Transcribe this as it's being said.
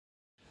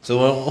So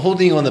we're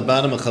holding on the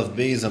bottom of Chav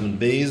Beis, Amud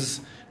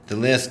Beis, the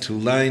last two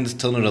lines,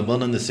 Tana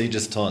Rabbanan, the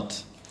sages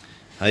taught.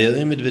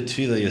 Hayalimid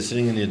v'tfila, you're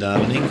sitting in your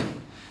davening,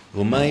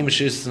 V'mayim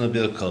shirsan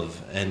birkov,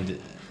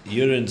 and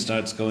urine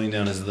starts going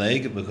down his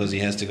leg because he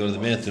has to go to the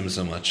bathroom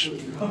so much.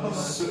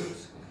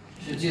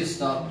 Should you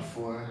stop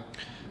before?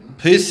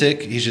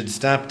 Pesik, he should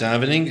stop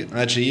davening,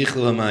 ad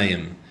sheyichlu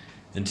hamayim,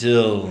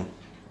 until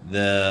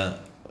the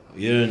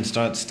urine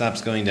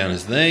stops going down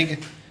his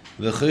leg,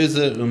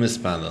 v'chuzer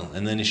u'mispalel,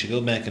 and then he should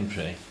go back and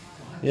pray.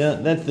 Yeah,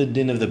 that's the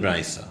din of the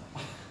Brisa.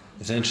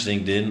 It's an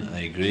interesting din,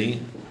 I agree.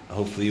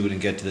 Hopefully you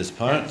wouldn't get to this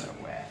part.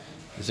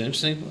 It's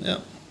interesting, yeah.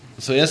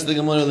 So yes, the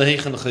Gemara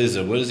lehechan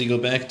chuzer, where does he go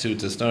back to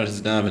start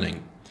his davening?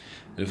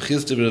 Rav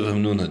Chisda b'Rav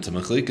Hamnuna, to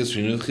Machlokes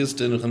between Rav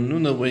Chisda and Rav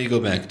Hamnuna, where you go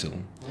back to?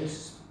 Why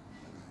is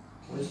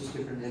this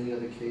different than any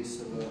other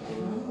case of a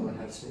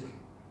hefsek?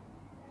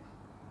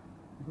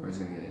 Where's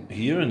going to get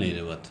He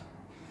urinated, what?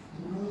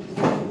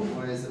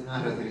 Why does it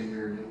matter that he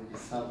urinated?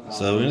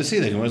 So we're going to see,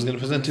 the Gemara is going to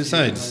present two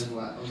sides.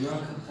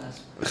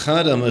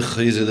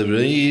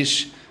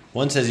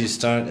 One says you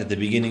start at the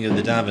beginning of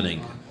the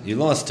davening. You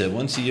lost it.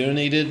 Once you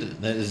urinated,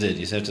 that is it.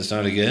 You have to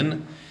start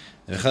again.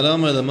 And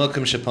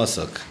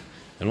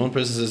one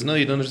person says, no,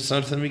 you don't have to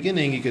start from the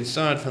beginning. You could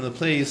start from the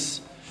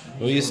place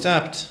where you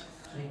stopped.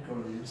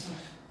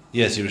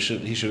 Yes, he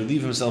should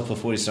relieve himself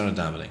before he started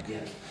davening.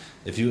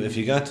 If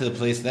you got to the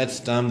place, that's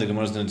dam. The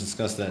Gemara is going to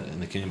discuss that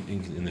in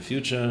the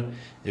future.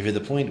 If you're at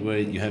the point where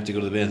you have to go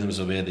to the bathroom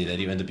so badly that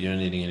you end up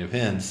urinating in your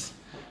pants,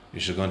 you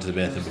should go into the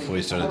bathroom before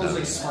you started davening. It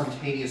was like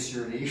spontaneous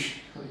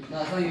urination. No,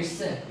 I thought you were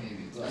sick, maybe.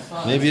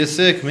 Maybe you're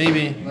sick, maybe.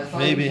 I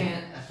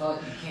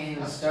thought you can't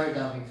even start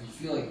davening if you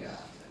feel like that.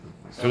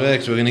 So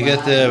correct. We're going to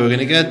get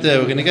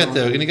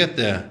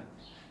there.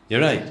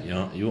 You're right.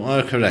 You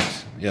are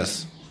correct.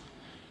 Yes.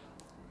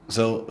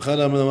 So,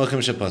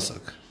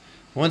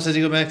 one says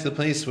you go back to the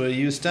place where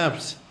you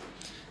stopped.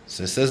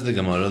 So it says the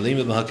Gemara,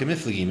 maybe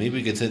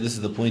we could say this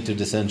is the point of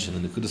dissension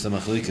in the Kudas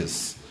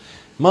HaMachlikas.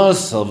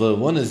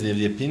 One is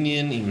the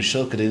opinion,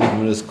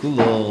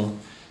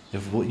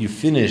 if what you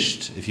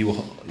finished, if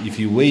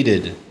you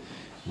waited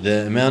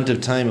the amount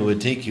of time it would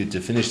take you to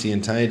finish the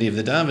entirety of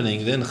the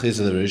davening, then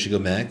you should go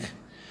back.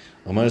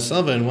 And one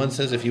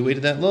says if you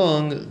waited that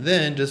long,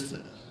 then just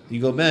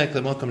you go back,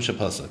 you go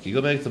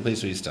back to the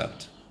place where you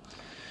stopped.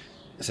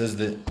 It says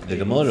the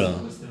Gemara.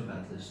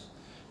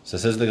 So it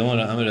says the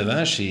Gemara, Amar Rav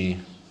Ashi,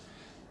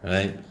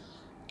 right?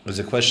 There's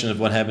a question of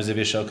what happens if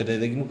you're shokadei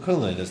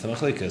legmukule. That's the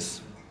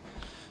machlikas.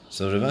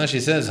 So Rav Ashi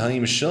says,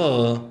 Haim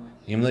shol,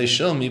 im le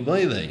shol mi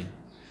boile.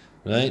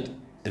 Right?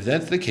 If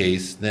that's the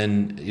case,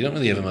 then you don't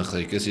really have a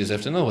machlikas. You just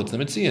have to know what's the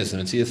mitzias. The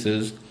mitzias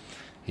says,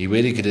 he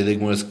waited kadei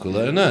legmuras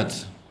kula or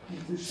not.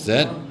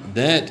 So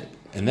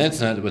and that's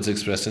not what's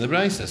expressed in the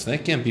Brisa. So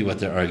that can't be what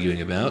they're arguing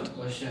about.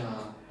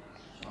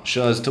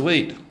 Shah is to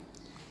wait.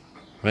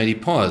 Right? He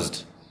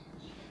paused.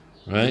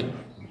 Right?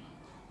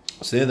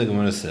 So there the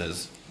Gemara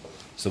says,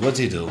 so what's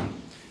he do?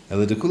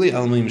 Everyone agrees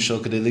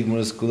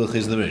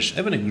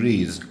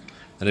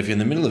that if you're in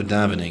the middle of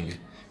davening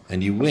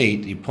and you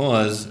wait, you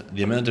pause,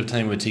 the amount of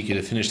time it would take you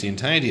to finish the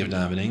entirety of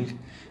davening,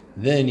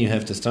 then you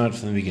have to start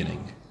from the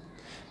beginning.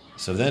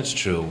 So if that's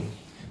true,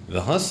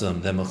 the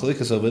hasam, that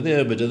machlikas over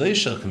there, but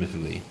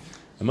it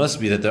must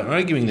be that they're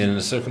arguing that in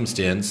a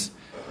circumstance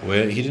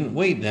where he didn't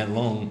wait that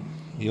long,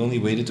 he only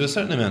waited to a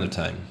certain amount of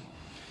time.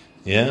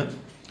 Yeah?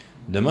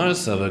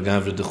 Because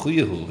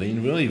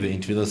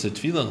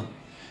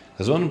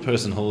one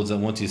person holds that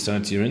once he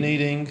starts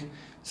urinating,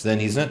 so then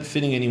he's not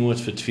fitting anymore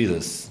for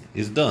tefillas.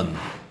 He's done.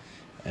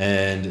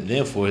 And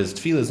therefore his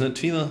tefillah is not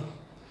tefillah.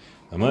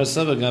 And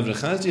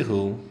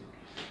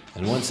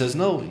one says,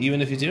 no,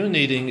 even if he's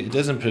urinating, it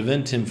doesn't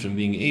prevent him from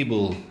being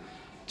able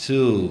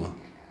to,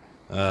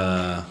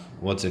 to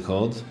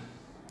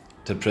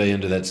pray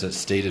under that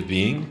state of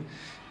being.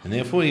 And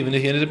therefore, even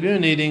if he ended up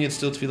urinating, it's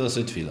still tefillah,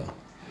 so tefillah.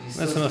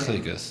 That's the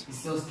machlikas. He's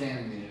still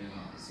standing there,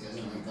 so he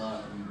hasn't like got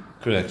up.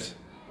 Correct.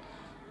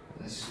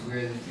 It's just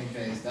weird to think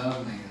that he's davening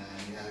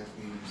and he had to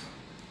clean himself.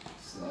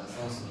 So that's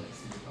also like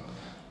think about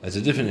that. That's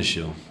a different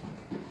issue.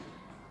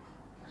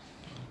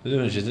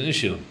 It's an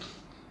issue.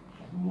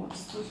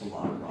 There's a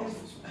lot of problems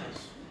with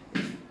this.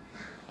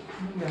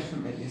 Maybe I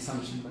shouldn't make the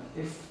assumption, but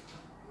if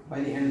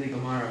by the end of the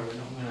Gemara we're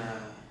not going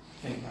to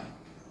think that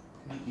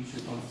you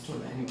should go to the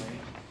Torah anyway,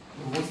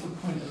 well, what's the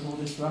point of all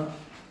this rubbish?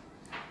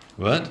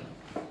 What?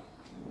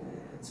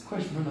 It's a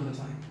question for another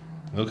time.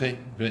 Okay,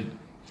 great.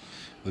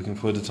 Looking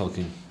forward to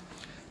talking.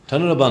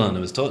 Tanu Rabbanan, it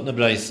was taught in the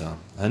Brisa.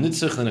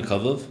 Hanitzach and a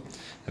kavav,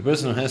 a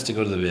person who has to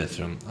go to the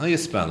bathroom.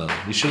 Ayaspalel,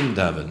 he shouldn't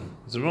daven.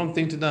 It's the wrong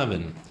thing to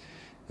daven.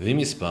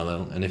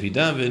 Vimispalel, and if he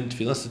davened,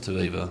 tefillas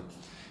teveva,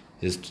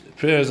 his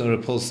prayers are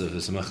repulsive.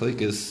 There's a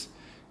machlekes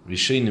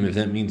rishonim if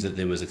that means that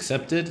they was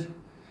accepted,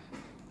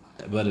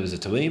 but it was a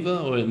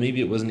teveva, or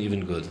maybe it wasn't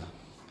even good.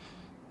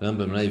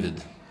 Rambam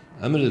Ravid.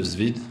 Amar of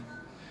Zvid,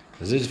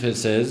 as it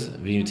says,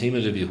 V'yutema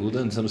Rav Yehuda,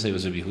 and some say it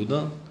was Rav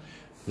Yehuda.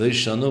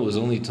 Leishano was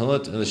only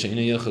taught if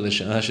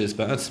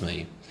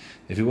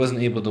he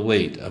wasn't able to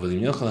wait. But if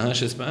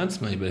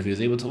he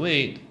was able to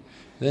wait,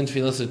 then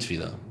tefillah is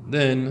tefillah.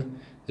 Then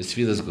his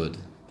tefillah is good.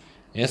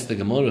 Ask the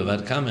Gemara,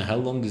 Vad Kama, how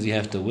long does he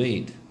have to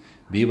wait,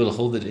 be able to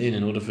hold it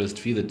in order for his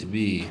tefillah to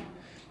be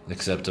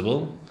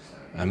acceptable?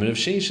 Amir of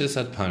Sheishas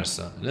at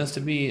Parsa. It has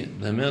to be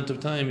the amount of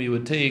time he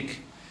would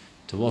take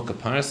to walk a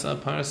Parsa.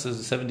 Parsa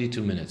is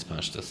 72 minutes,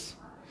 Pashtas.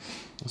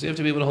 So you have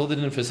to be able to hold it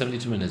in for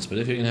 72 minutes. But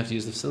if you're going to have to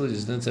use the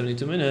facilities within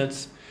 72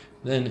 minutes,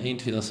 then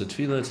ain't tefillah so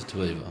tefillah, it's a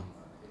tueva.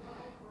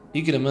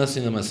 Ikir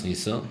amasin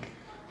amasnisa.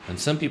 And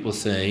some people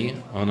say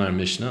on our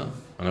Mishnah,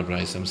 on our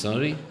Bryce, I'm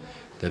sorry,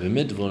 that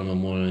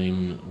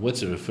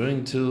what's it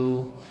referring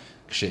to?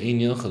 When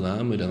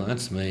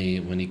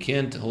he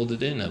can't hold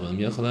it in,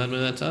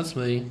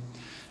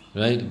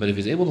 right? But if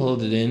he's able to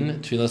hold it in,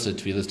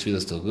 tefillah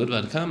is still good.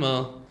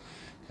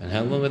 And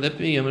how long would that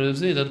be?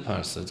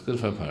 Parsa. It's good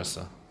for a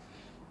parsa.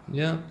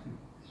 Yeah.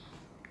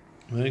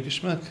 Very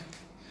geschmack.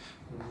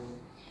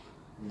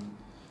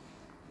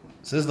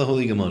 Says the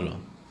Holy Gemara.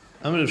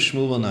 Amr of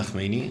Shmuel bar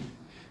Nachmani,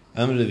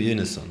 Amr of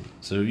Yonason.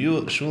 So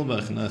Shmuel bar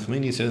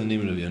Nachmani said the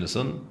name of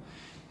Yonason.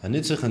 A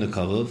nitzach and a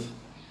kavav,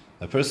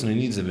 a person who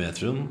needs a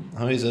bathroom,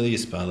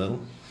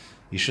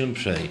 you shouldn't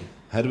pray.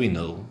 How do we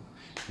know?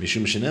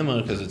 Mishum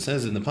shenemar, because it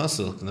says in the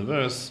pasuk, in the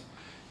verse,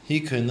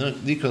 you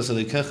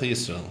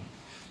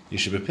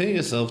should prepare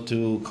yourself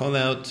to call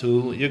out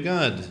to your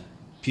God,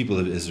 people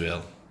of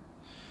Israel.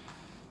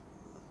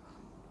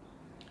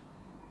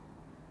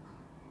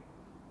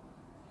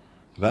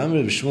 Now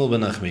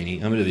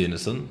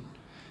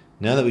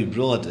that we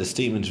brought a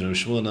statement from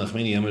Shmuel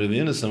Nachmani Amar Rabbi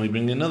Yonason, we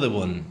bring another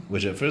one,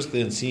 which at first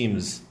glance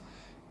seems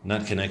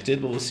not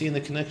connected, but we'll see in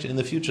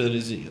the future that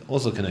is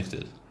also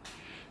connected.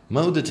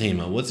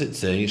 What's it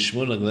say?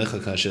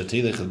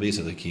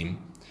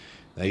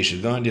 That you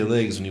should guard your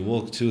legs when you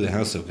walk to the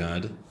house of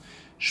God.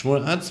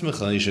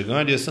 You should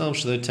guard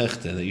yourself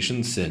that you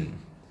shouldn't sin.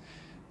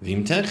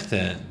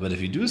 But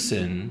if you do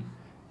sin,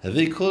 right?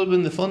 You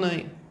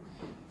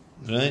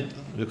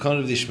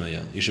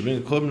should bring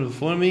a korban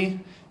before me,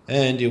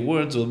 and your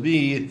words will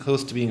be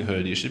close to being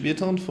heard. You should be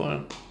atoned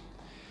for.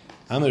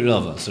 Amar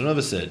Rava. So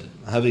Rava said,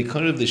 right? You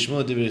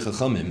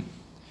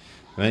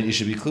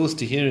should be close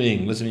to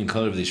hearing. What's it mean,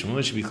 karev lishma?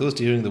 You should be close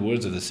to hearing the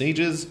words of the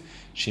sages.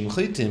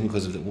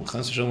 Because if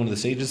one of the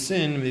sages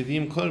sin,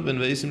 mevim korban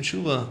ve'isim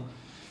tshuva.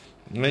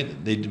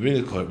 Right? They bring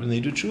a korban, they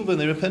do tshuva, and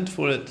they repent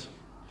for it.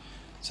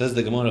 Says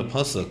the Gemara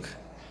pasuk,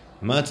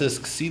 matas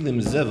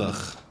ksilim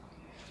zevach.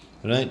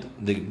 Right?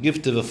 The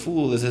gift of a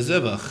fool is a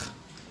zevach.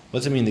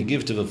 What's it mean? The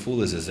gift of a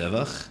fool is a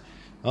zevach.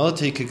 I'll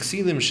take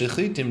ksilim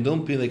shechitim.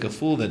 Don't be like a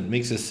fool that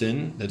makes a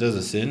sin, that does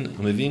a sin.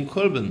 Mevim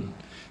korban.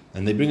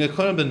 And they bring a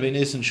korban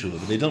ve'nes and tshuva,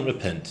 but they don't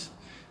repent.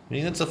 I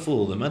mean, that's a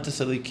fool. The matas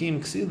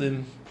alikim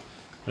ksilim.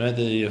 Right?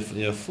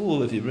 You're a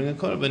fool if you bring a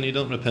korban, you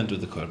don't repent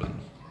with the korban.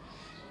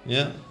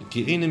 Yeah.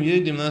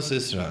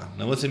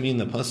 Now, what's it mean?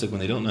 The pasuk when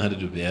they don't know how to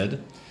do bad?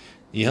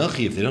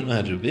 If they don't know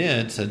how to do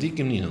bad,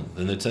 tzadikim nino.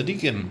 Then they're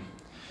tzadikim.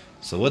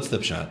 So what's the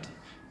pshat?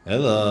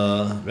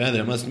 Rather,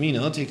 it must mean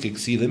don't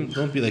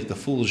be like the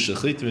fools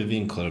shechitim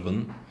being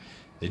korban.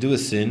 They do a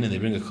sin and they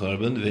bring a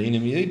korban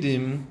ve'inim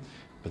yedim,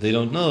 but they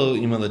don't know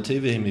if they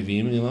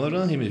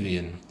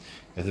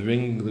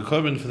bring the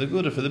korban for the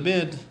good or for the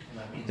bad.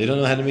 They don't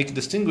know how to make a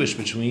distinguish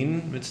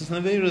between mitzvahs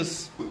and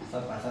averos. I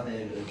thought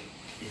they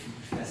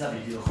if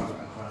you do a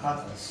korban,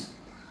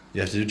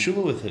 you have to do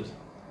tshuva with it.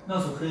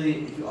 No, so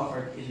clearly, if you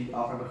offer a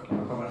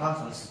korban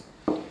chatas,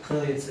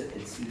 clearly it's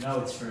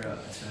for an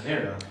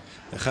avera.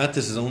 A chatas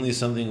is only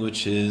something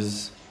which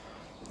is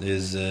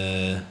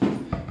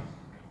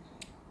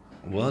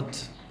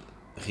what?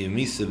 Then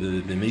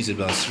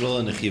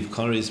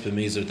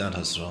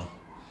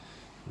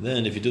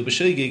if you do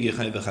b'sheigig, you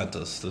chayv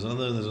b'chatas. There's a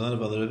lot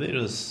of other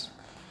averos.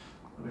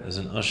 There's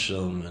an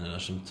asham and an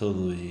asham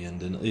tolui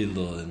and an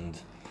ilo and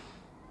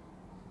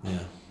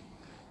yeah,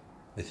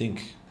 I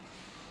think.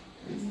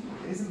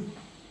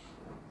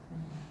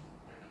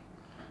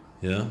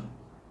 Yeah.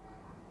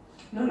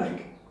 No,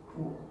 like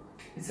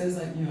it says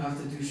like you have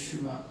to do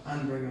shuva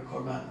and bring a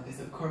korban. Is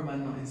the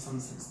korban not in some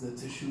sense the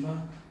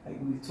teshuva? Like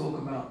we talk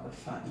about the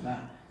fact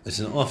that it's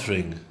an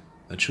offering,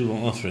 a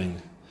tshuva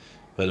offering,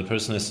 but a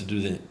person has to do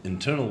the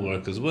internal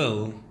work as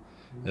well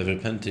of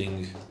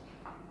repenting.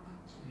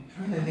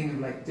 I'm trying to think of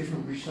like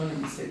different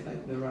Rishonim say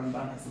like the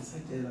Ramban has this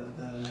idea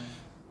that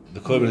the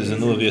korban is in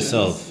lieu of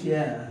yourself.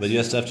 Yeah. But you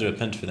have to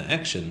repent for the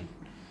action.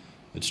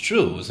 It's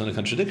true. It's not a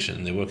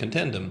contradiction. They work in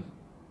tandem.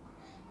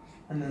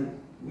 And then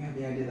we have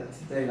the idea that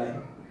today, like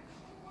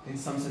in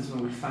some sense,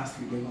 when we fast,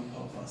 we give up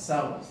of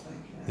ourselves.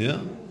 Like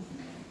yeah.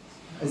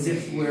 As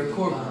if we're a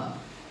korban.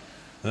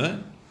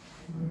 Right?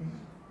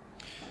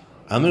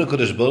 Amar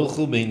Kodesh Baruch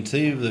Hu bein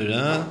teiv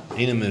l'ra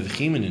einam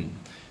mevchiminin.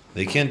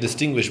 They can't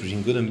distinguish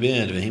between good and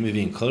bad. V'him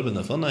being korban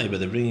afonai, but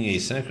they're bringing a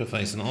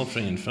sacrifice and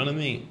offering in front of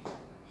me.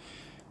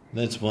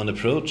 That's one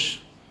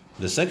approach.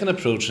 The second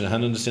approach, and how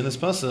to understand this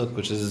pasuk,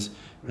 which is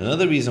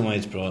another reason why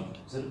it's brought.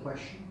 Is it a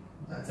question?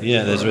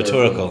 Yeah, that's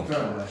rhetorical.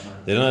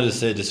 They don't know how to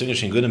say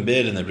distinguishing good and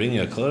bad, and they're bringing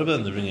a korban,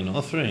 and they're bringing an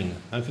offering.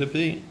 How could it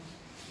be?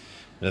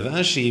 Rav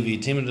Ashi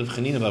v'yitim Rav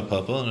Chanina bar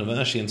Papa. Rav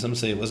Ashi, and some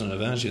say it wasn't Rav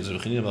Ashi, it was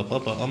Rav Chanina bar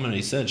Papa. Amar,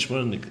 he said,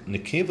 Shmur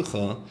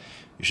nekevecha,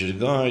 you should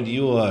guard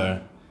your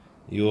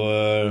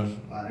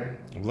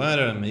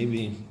bladder,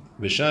 maybe.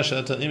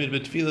 B'shasha ta'imid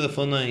b'tfilah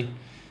lefonai,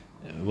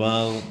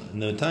 while in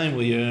the time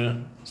where you're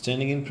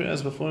standing in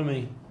prayers before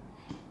me.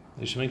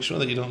 You should make sure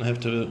that you don't have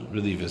to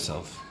relieve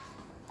yourself.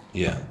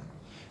 Yeah.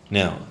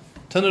 Now,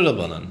 Tanu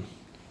Rabbanan,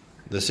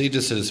 the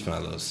sages said as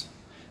follows: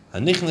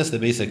 Hanichnas the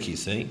Beis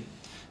HaKisei,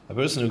 a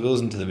person who goes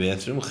into the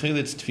bathroom,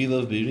 Chilitz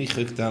tfilav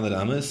b'richuk daled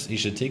amas, he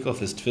should take off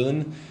his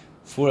tefillin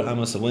 4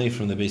 amas away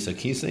from the Beis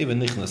HaKisei,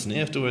 v'nichnas, and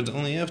afterwards,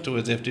 only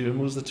afterwards, after he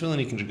removes the tefillin,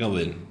 he can go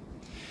in.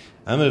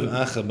 Amar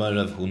Rav Acha bar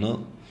Rav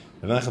Huna,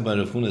 Rav Acha bar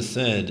Rav Huna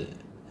said,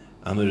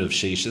 Amar Rav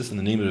Sheshis, in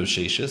the name of Rav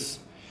Sheshis,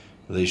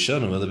 that's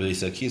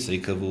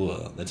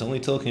only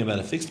talking about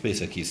a fixed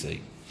Beis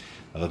HaKisei.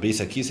 Of a Beis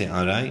HaKisei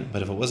arai,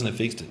 but if it wasn't a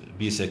fixed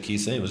Beis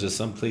HaKisei, it was just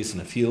some place in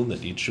a field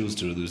that you choose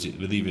to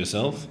relieve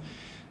yourself,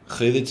 just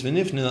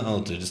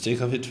take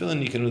off your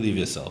tefillin, you can relieve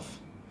yourself.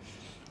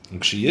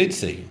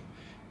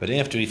 But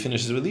after he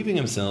finishes relieving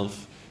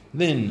himself,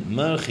 then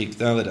marchik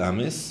dalet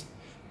amis,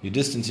 you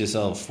distance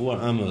yourself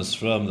 4 amos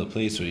from the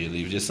place where you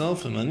relieved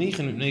yourself, and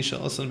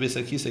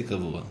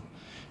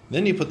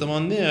then you put them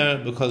on there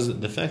because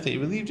the fact that you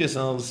relieved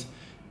yourselves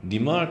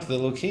demarked the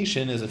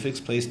location as a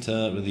fixed place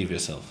to relieve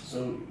yourself.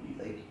 So,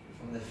 like,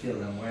 from the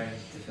field, I'm wearing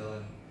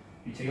tefillin.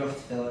 You take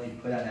off the tefillin, you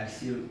put it out next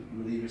to you,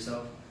 you relieve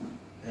yourself,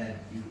 then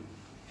you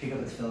pick up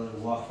the tefillin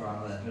and walk for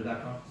Amala. Did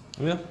that come?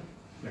 Yeah.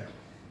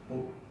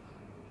 Well,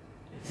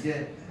 it's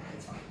good.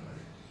 It's fine.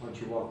 Why don't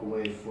you walk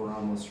away 4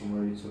 amos from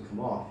where you took them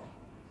off?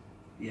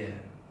 Yeah.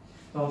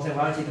 No, I'm saying,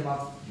 why don't you take them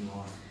off?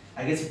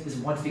 I guess because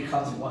once you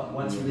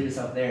leave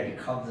yourself there, it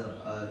becomes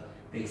a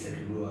basic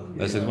rule.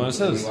 That's what it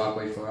says. You walk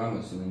away 4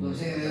 amos. I'm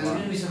saying there's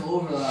going to be some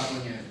overlap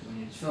when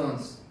your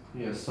tefillin's.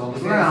 Yeah, so on the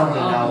ground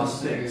and now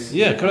it's fixed.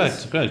 Yeah,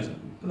 correct. But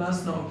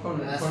that's not a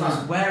problem. That's One is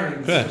fine.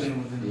 wearing Correct.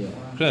 something within the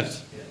ground.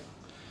 Correct.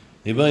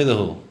 You buy the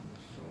whole.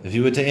 If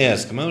you were to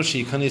ask,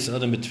 Maushi kanis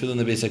adam betfillin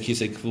the Beis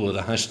HaKisei kavua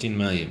the hashtin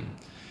mayim.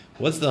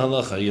 What's the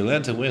halacha? Are you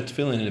allowed to wear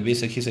tefillin in the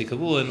Beis HaKisei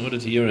kavua in order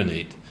to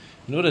urinate?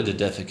 In order to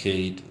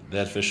defecate,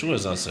 that for sure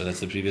is also, that's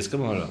the previous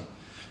Gemara.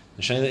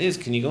 The shaila is,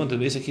 can you go into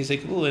Beis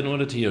HaKisei kavua in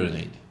order to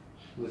urinate?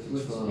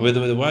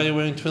 Why are you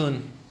wearing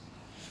tefillin?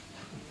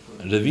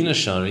 Ravina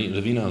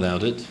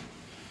allowed it.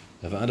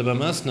 Rav Adaba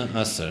Masna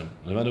asar.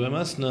 Rav Adaba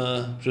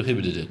Masna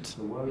prohibited it.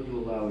 So why would you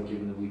allow it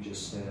given that we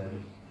just said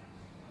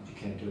you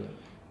can't do it?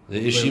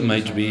 The issue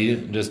might be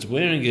just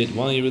wearing it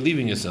while you're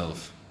relieving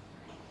yourself.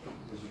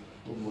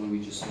 What did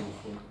we just say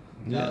before?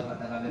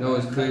 No,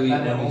 it's clearly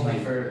only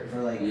for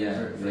like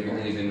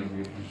only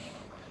even.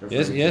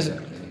 Yes,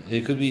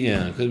 it could be.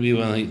 Yeah, it could be.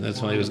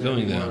 That's why he was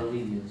going there.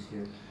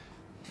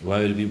 Why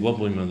would it be what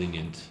more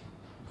lenient?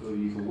 So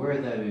you can wear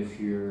that if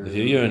you're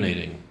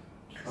urinating.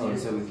 Oh,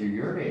 so if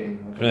you're urinating.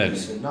 Okay. Correct. You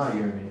said not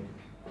urinating.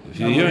 If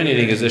you're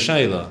urinating, it's a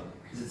shaila.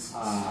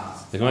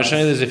 The Gemara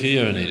shaila is if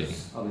you're urinating.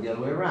 Oh, but the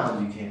other way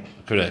around, you can't.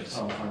 Correct.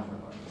 Oh, fine.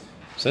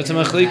 So that's a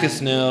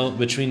machlekes now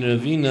between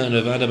Ravina and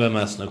Rav Adaba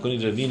Masna.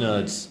 According to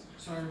Ravina, it's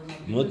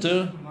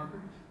mutter.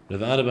 Rav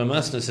Adaba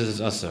Masna says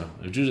it's asar.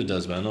 Rav Judah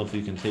does, but I don't know if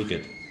you can take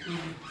it.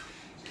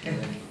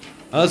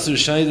 Asur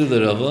shaidu the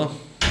Rava.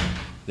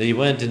 They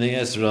went and they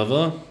asked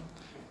Rava.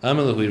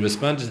 Amalahu, he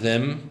responded to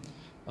them,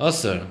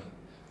 asar.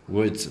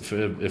 Where it's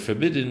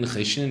forbidden,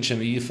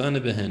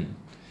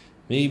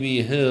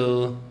 maybe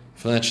he'll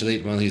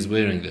flatulate while he's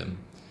wearing them.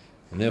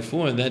 And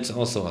therefore, that's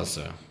also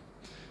asar.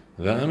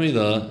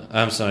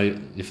 I'm sorry,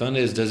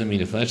 Yifanes doesn't mean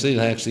to flatulate,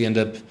 he'll actually end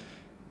up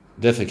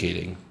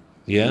defecating.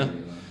 Yeah?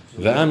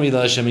 And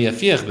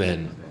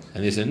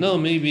they said, no,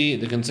 maybe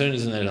the concern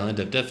isn't that he'll end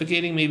up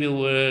defecating, maybe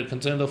we're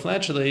concerned he'll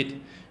flatulate,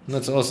 and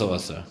that's also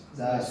asar.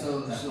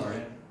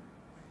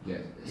 Yeah.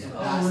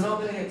 Oh, we're not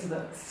going to get to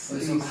that. So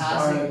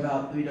Sorry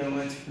about we don't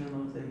want to film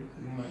all day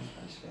because we might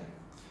flashback.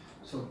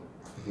 So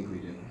I think we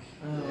do.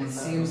 it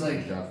seems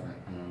like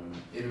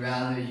it'd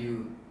rather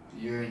you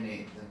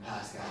urinate than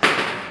pass out.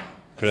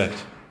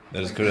 Correct.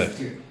 That is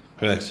correct.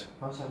 Correct.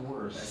 How's that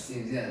worse? That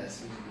seems good.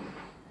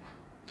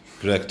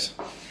 Correct.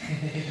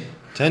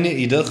 Tanya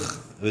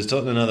Idach was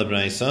taught in another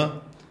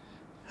brayso.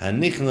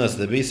 Hanichnas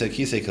the Beis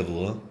HaKisei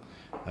kavua.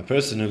 A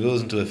person who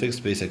goes into a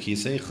fixed Beis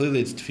HaKisei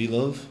chilitz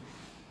tefilov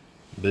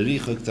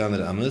berichuk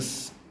daled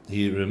amas.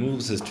 He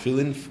removes his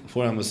tefillin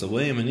 4 amos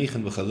away, and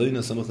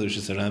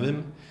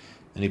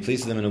he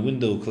places them in a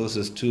window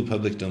closest to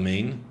public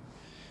domain.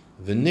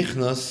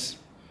 V'nichnas,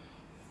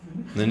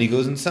 then he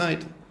goes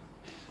inside.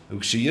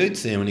 When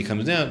he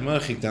comes out,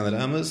 marchik daled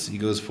amas, he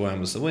goes 4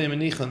 amos away,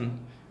 and he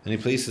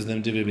places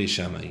them divrei Beis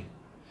Shammai.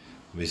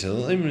 Beis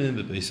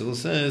Hillel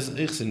says,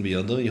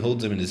 he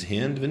holds them in his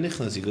hand.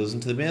 V'nichnas, he goes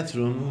into the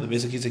bathroom, the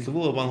Beis HaKisei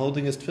kavua, while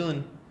holding his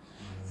tefillin.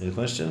 Any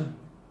question?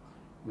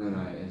 No,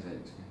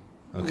 it's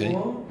Okay.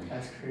 Whoa,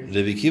 that's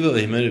crazy.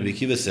 Rabbi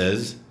Kiva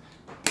says,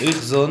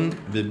 Ichzon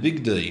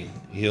bebigdei.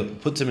 He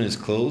puts him in his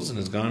clothes, in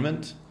his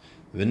garment.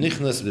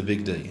 V'nichnas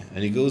bebigdei.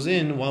 And he goes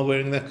in while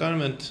wearing that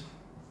garment.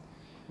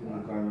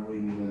 Garment, what do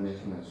you mean by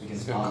making that?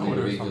 It's like a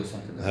coat or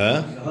something.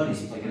 Huh? The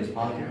hoodie's like in his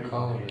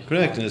pocket.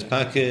 Correct, in his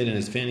pocket, in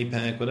his fanny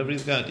pack, whatever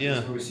he's got, yeah.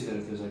 That's where we see that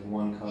if there's like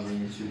one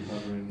covering or two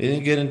coverings. He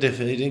didn't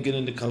get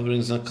into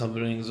coverings, not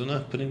coverings. We're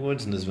not putting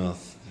words in his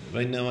mouth.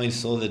 Right now I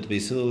saw that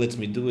Basil lets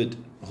me do it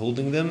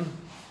holding them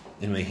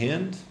in my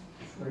hand.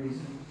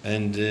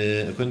 And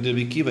according to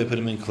Rabbi Kiva, I put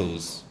them in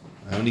clothes.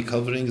 How many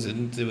coverings?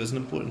 It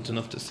wasn't important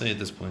enough to say at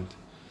this point.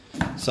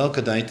 Sal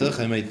kadaitach,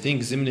 I might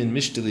think zimnin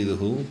mishtali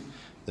lahu,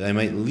 that I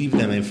might leave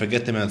them and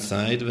forget them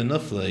outside,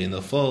 v'nafle, and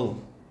they'll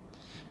fall.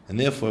 And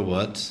therefore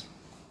what?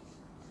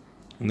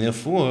 And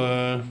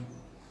therefore,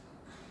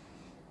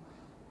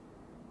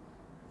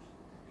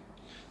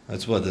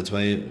 that's what? That's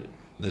why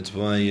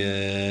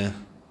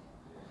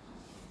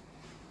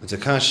it's a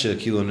kasha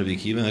kilo on Rabbi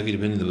Kiva, how could you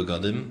put in the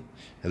begadim?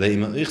 From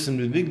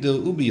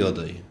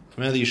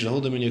rather you should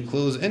hold them in your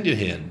clothes and your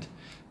hand.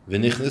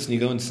 V'nichnas, and you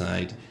go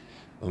inside.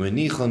 So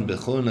you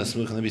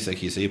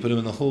put them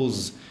in the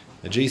holes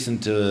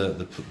adjacent to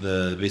the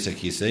Beis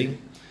HaKisei.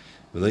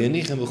 And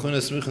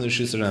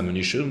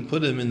you shouldn't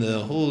put them in the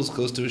holes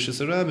close to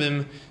Rishus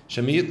HaRabim.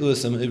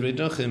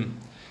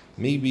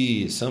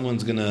 Maybe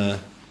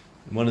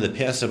one of the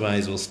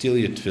passerbys will steal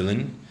your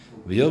tefillin,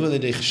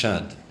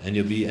 and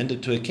you'll be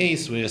ended to a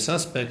case where you're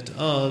suspect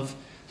of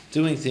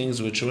doing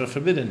things which are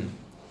forbidden.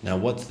 Now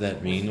what's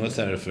that mean? What's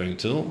that referring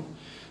to?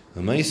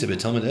 There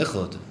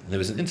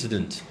was an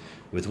incident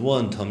with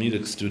one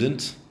Talmudic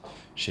student,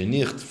 when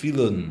he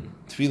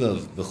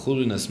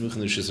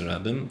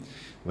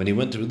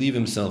went to relieve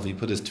himself, he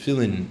put his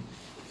tefillin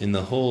in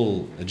the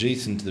hole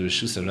adjacent to the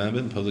Rishus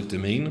HaRabim, public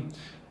domain,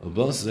 and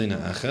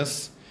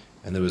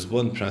there was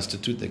one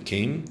prostitute that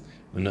came,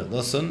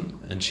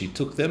 and she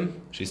took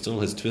them, she stole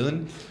his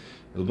tefillin,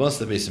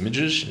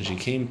 and she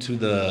came to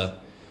the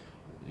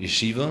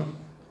yeshiva,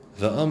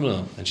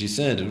 and she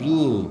said,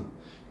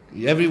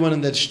 everyone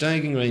in that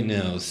steiging right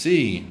now,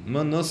 see,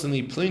 look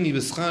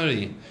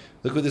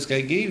what this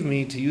guy gave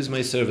me to use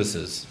my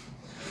services.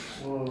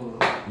 Whoa.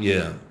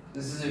 Yeah.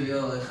 This is a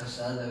real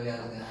chashad that we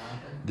have going to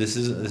happen. This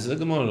is a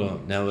Gemara.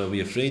 Now, are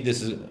we afraid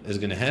this is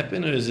going to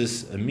happen, or is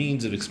this a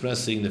means of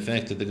expressing the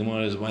fact that the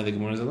Gemara is why the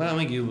Gemara is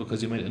allowing you,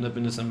 because you might end up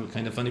in some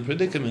kind of funny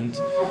predicament?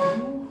 I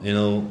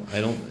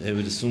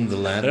would assume the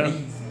latter.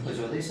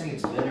 Are they saying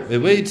it's better?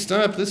 Wait,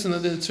 stop, listen,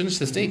 let's finish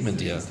the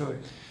statement, yeah.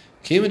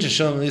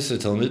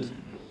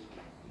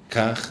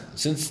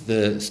 Since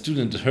the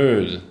student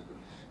heard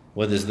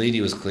what this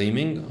lady was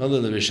claiming,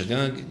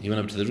 he went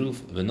up to the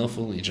roof,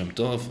 he jumped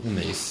off,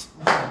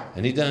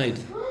 and he died.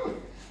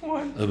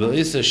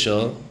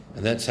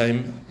 At that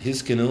time,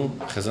 his canoe,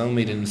 Chazal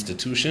made an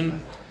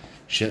institution.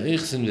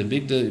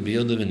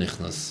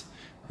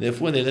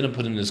 Therefore, they let him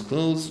put in his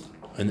clothes,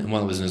 and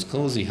while it was in his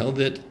clothes, he held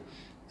it,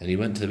 and he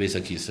went to the Beis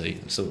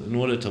HaKisei. So, in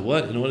order to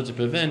what? In order to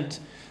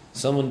prevent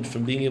someone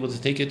from being able to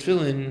take a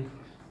tefillin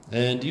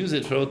and use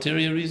it for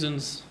ulterior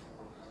reasons.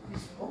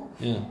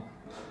 Yeah.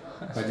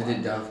 Why did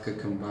it Davka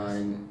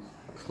combine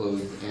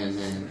clothes and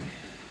hand?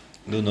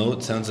 No,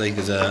 it sounds like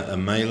there's a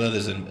maila,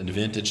 there's an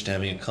advantage to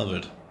having it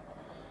covered.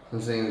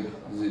 I'm saying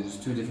there's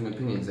two different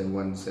opinions, and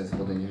one says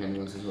holding your hand,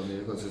 one says holding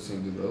your clothes. So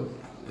saying do both.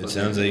 It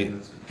sounds like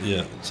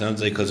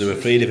because they're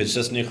afraid if it's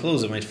just in your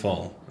clothes, it might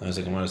fall. As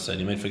the Gemara said,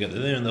 you might forget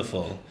they're there and they'll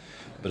fall.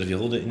 But if you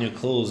hold it in your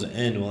clothes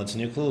and while it's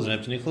in your clothes,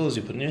 wrapped in your clothes,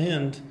 you put it in your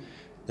hand,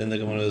 then the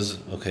Gemara is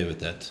okay with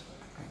that.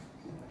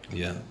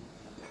 Yeah.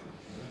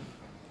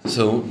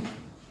 So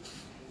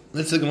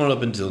let's take Gemara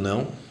up until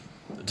now.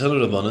 Tell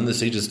Rabbanan, the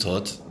sages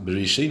taught,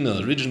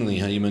 originally,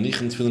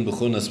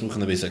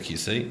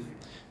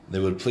 they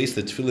would place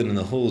the tefillin in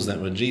the holes that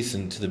were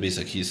adjacent to the Beis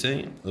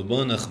HaKisei,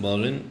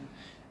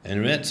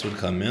 and rats would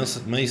come,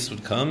 mice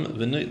would come,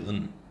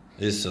 and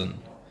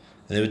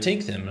they would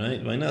take them,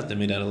 right? Why not? They're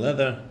made out of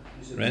leather.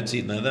 Rats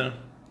eat leather.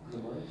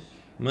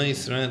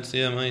 Mice, rats,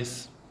 yeah,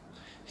 mice.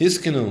 His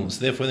canoes,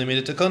 therefore they made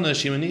it takana,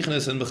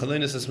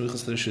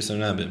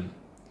 and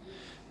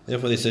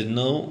therefore they said,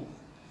 no,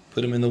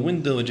 put him in the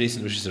window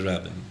adjacent to Rishus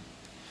HaRabim.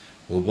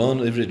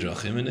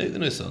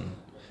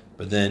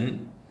 But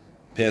then,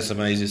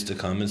 passerbys used to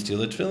come and steal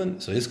the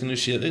tefillin. So his canoe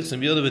shi'ach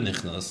and b'yodav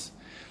nichnas.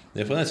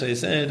 Therefore, that's why he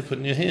said, put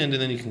in your hand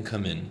and then you can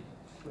come in.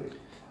 Wait,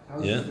 how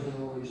is it different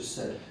than what we just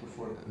said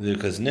before?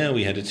 Because now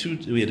we had a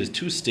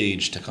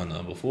two-stage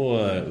takana.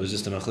 Before it was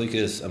just a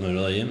machlekes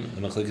amarayim,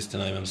 a machlekes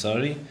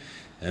tanaim.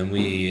 And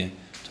we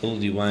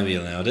told you why we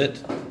allowed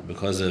it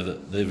because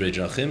of the ivrei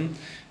drachim.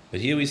 But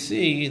here we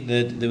see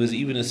that there was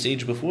even a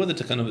stage before the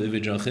takana of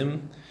ivrei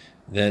drachim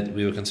that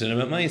we were concerned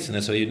about mice, and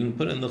that's why you didn't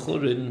put it in the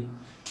churin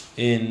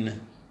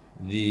in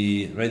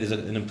the right. There's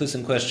an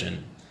implicit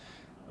question.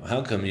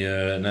 How come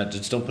you're not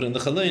just don't put it in the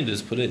chalain,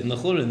 just put it in the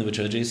churin which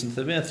are adjacent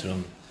to the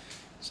bathroom?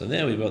 So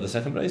there we brought the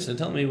second price and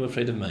tell me we're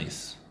afraid of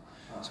mice.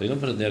 So you don't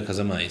put it there because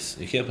of mice.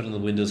 You can't put it in the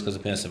windows because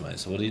of passerby.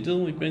 So what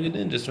do? We bring it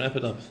in, just wrap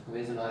it up.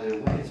 It isn't either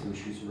way, so we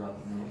choose to rub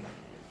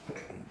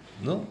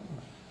No?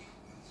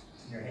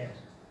 It's in your hand.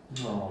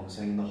 No, I'm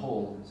saying the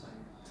hole.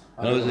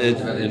 No,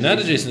 not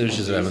adjacent to the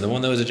Rishus HaRabim. The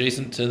one that was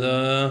adjacent to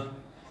the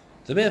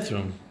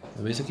bathroom,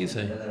 the Beis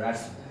HaKisei.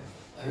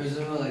 I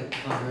presume like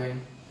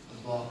covering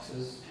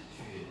boxes,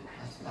 you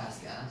have to pass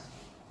gas.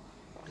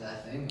 Is that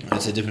a thing?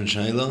 That's a different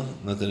shayla,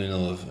 not that I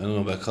know of. I don't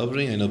know about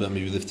covering, I know about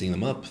maybe lifting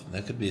them up.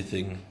 That could be a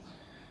thing.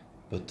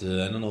 But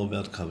I don't know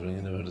about covering,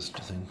 I never heard of such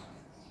a thing.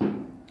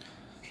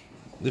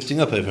 Lifting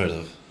up I've heard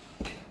of.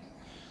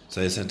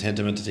 So I said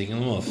tantamount to taking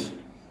them off.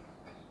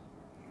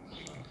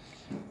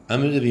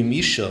 Amr Rabbi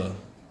Misha,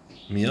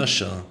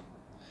 Miyasha,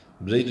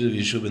 Breder Rabbi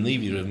Yeshua ben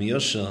Levi, Rabbi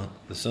Miyasha,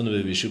 the son of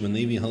Rabbi Yeshua ben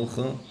Levi,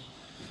 Halcha.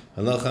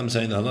 Halacha, I'm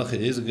saying the halacha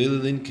is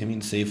Gililin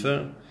Kamin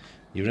Sefer.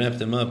 You wrap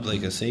them up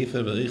like a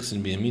sefer,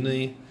 Barichsin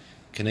Biyaminai,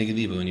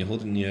 Kenegediba, when you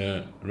hold it in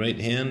your right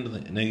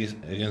hand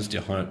against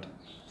your heart.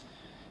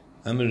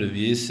 Amr Rabbi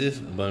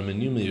Yosef, Bar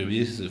Menume, Rabbi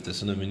Yosef, the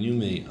son of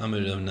Menume, Amr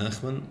Rav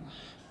Nachman,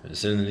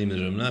 said in the name of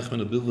Rav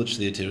Nachman,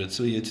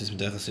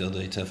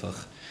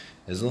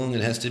 as long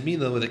as it has to be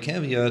though with a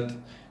caveat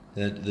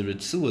that the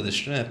ritzua, the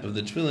strap of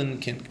the tefillin,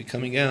 can't be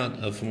coming out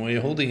of from where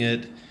you're holding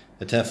it,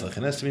 a tefach.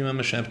 It has to be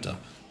mamash wrapped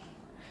up.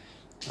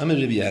 Amr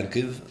Rabbi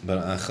Yaakov, Bar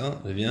Acha,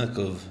 Rabbi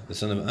Yaakov, the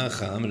son of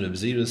Acha, Amr Rabbi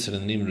Zira, said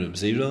in the name of Rabbi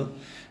Zira,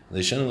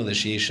 that's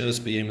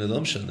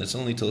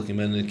only talking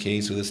about in a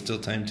case where there's still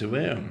time to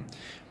wear them.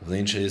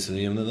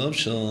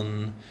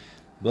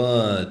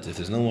 But if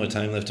there's no more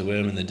time left to wear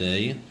them in the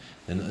day,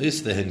 then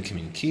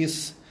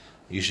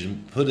you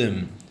should put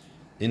him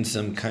in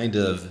some kind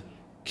of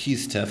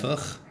kis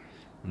tefach.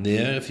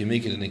 There, if you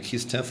make it in a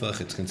kis tefach,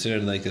 it's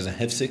considered like as a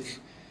hefsik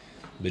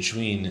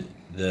between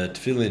the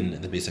tefillin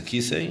and the beis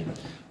hakisei,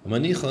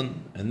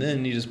 and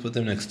then you just put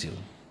them next to you.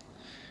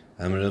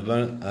 Rabbi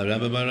Bar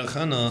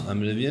Chana, Rabbi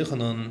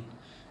Yochanan,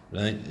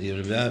 right?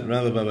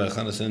 Rabbi Bar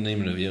Chana said the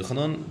name of Rabbi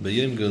Yochanan.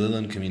 B'yom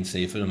gelilan kamin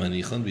sefer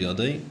manichon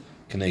b'yadei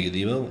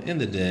kenegedivo. In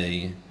the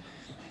day,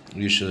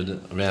 you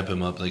should wrap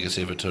him up like a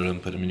sefer Torah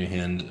and put him in your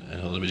hand and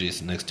hold him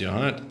adjacent next to your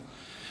heart.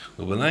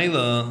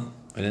 U'b'layla,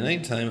 at the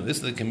night time, this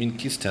is the kamin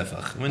kis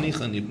tefach.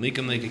 Manichon, you make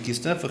him like a kis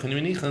tefach, and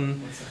manichon.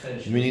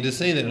 You need to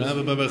say that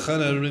Rabbi Bar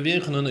Chana and Rabbi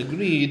Yochanan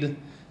agreed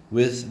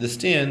with the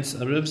stance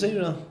of Reb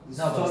Zera. No,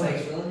 but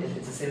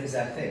it's the same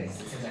exact thing. It's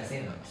the same exact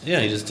thing.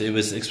 Yeah, it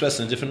was expressed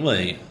in a different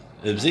way.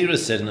 Reb Zera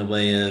said in a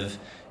way of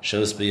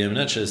Shos B'yom,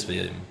 not Shos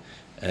B'yom.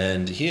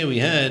 And here we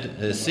had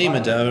a same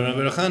Adar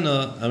Rabbi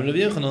Rechana and Rabbi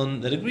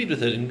Yochanan that agreed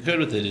with it and concurred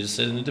with it. It just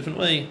said in a different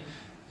way.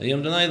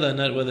 Yom D'Layla,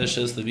 not whether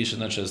Shos Levisha,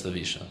 not Shos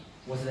Levisha.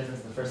 What's the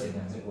difference in the first thing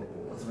then?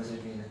 What's the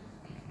difference between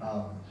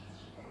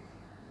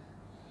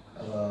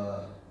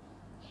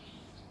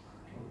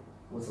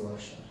what's the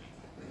last shot?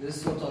 This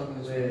is what talking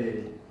about.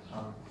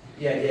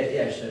 Yeah. What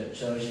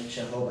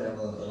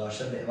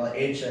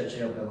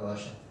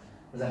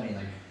does that mean?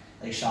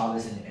 Like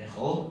Shabbos and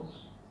Chol?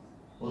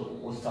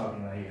 What's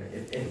talking about here?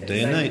 If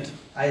Day and night.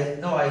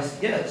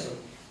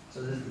 So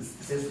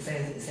it's the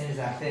same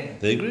exact thing.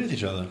 They agree with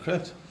each other,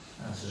 correct?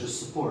 So just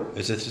support.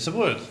 It's to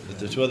support.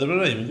 The two other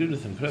Raraim agreed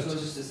with him, correct? So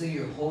it's just to say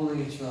you're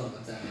holding each other,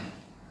 what's that mean?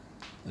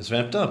 It's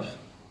wrapped up.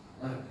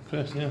 Okay.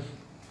 Correct, yeah.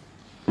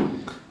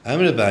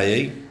 Amr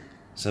Abaye,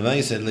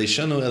 Abaye said,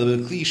 Leishanu el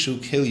b'kli shu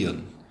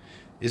kilyon.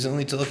 Is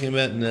only talking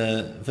about in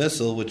a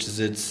vessel which is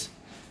its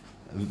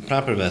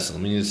proper vessel.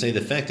 Meaning to say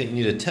the fact that you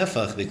need a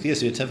tefach, the kli,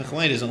 so a tefach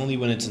white is only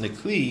when it's in a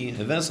kli,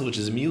 a vessel which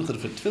is miyuchad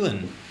for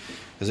tefillin.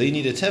 Because you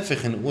need a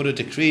tefach in order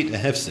to create a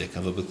hefsek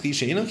of a b'kli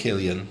she'ino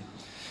kilyon.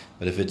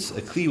 But if it's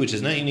a kli which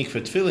is not unique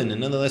for tefillin,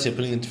 and nonetheless you're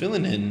putting the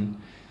tefillin in,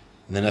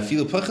 then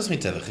afilu pachas mi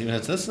tefach, even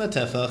if that's not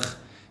tefach,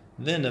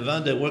 then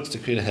avada works to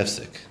create a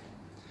hefsek.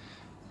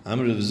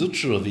 Amr Rav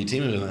Zutra of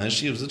Yitim Rav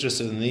Ashi, Rav Zutra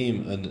said the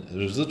name, and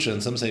Rav Zutra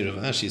and some say Rav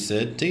Ashi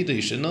said, Teita,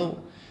 you should know.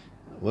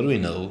 What do we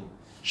know?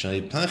 Shai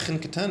pachin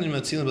ketanim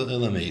matzilim bel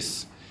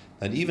elameis.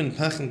 That even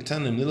pachin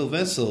ketanim, little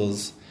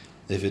vessels,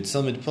 if it's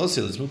some mid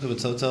posil, it's mukav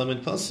total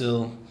mid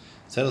posil,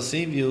 so that'll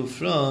save you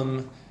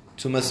from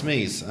tumas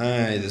meis.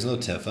 There's no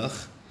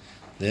tefach.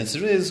 The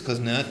answer is because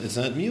it's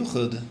not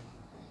miyuchad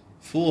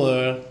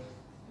for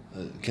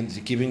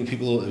keeping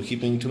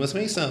tumas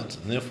meis out,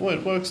 and therefore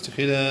it works to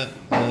create a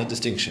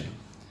distinction.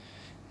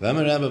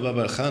 Rabbi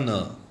Bar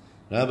Chana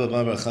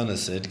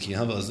said, "Ki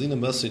hava azlina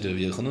basri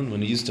Rabbi Yochanan."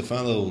 When he used to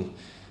follow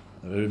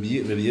Rabbi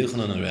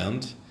Yochanan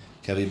around,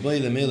 when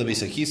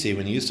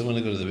he used to want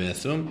to go to the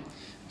bathroom,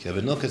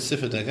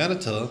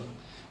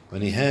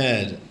 when he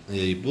had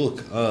a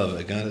book of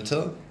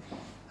Agadata,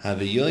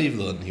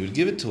 he would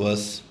give it to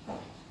us.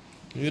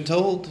 We were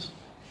told,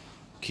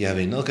 "Ki have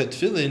nokat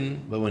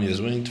tefillin," but when he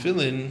was wearing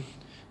tefillin,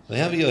 they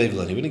have a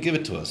yoivlon. He wouldn't give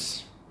it to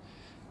us.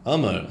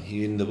 Amar,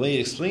 in the way he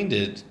explained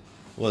it,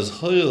 was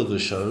Hoyel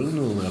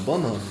v'sharunu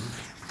Rabbanon.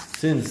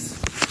 Since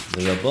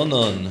the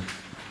Rabbanon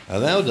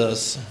allowed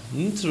us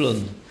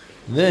nitrun,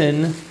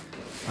 then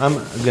I'm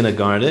going to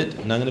guard it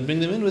and I'm going to bring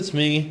them in with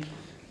me,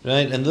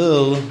 right? And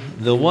the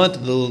way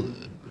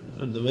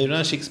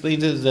Rashi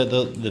explains it is that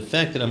the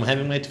fact that I'm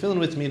having my tefillin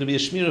with me, it'll be a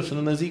shmirah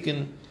from the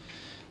mazikin.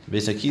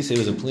 Beis HaKisei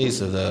was a place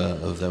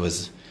that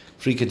was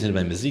frequented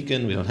by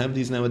mazikin. We don't have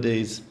these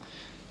nowadays.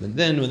 But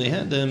then when they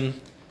had them,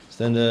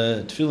 then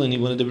the tefillin he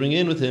wanted to bring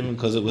in with him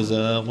because it was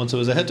once it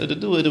was a heter to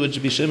do it, it would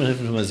be shemer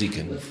from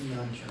mazikin.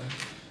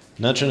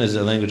 Natron is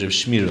a language of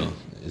shmira.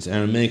 It's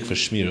Aramaic for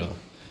shmira.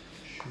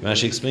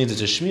 Rashi explains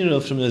it's a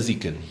shmira from the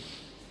zikin.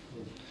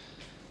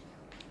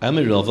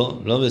 Amir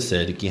Rava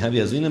said, Ki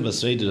havi azina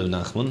basreid of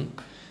Nachman,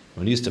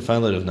 when he used to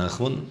follow of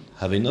Nachman,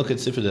 havi noket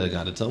sefer de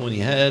Agadata, when he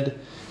had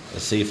a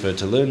sefer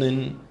to learn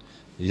in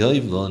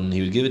Yoivlon,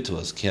 he would give it to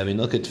us. Ki havi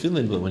noket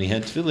tefillin, but when he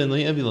had tefillin, lo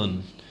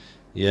yavilon.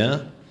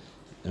 Yeah?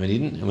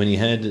 And when he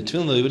had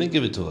tefillin, he wouldn't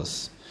give it to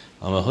us.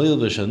 Amahoyel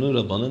v'shanu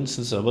Rabbanan,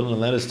 since Rabbanan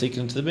allowed us to take it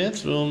into the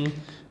bathroom,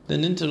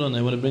 then Interon,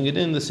 I want to bring it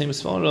in, the same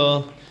as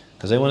Farah,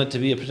 because I want it to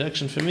be a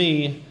protection for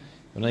me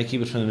when I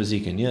keep it from the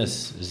Mazikin.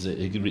 Yes, it's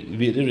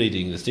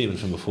reiterating the statement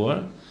from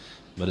before,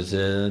 but it's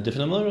a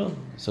different Amara.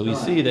 So we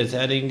see that's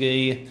adding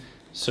a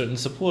certain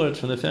support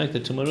from the fact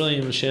that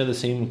Tumaroyim share the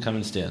same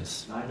common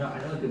stance. I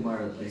know the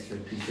Gemara likes to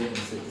repeat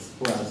statements to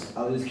support.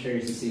 I was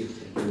curious to see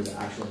if there was an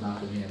actual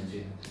nafkamina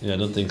between them. Yeah, I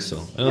don't think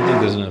so. I don't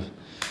think there's enough.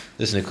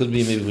 Listen, it could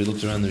be maybe if we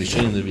looked around the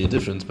Rishonim there'd be a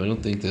difference, but I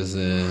don't think there's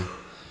as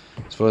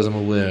far as I'm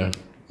aware,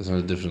 there's not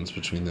a difference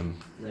between them.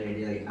 Like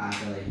idea, like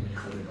after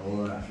after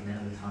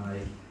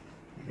Tanai,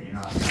 then you're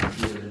not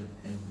included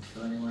in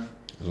fill anymore.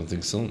 I don't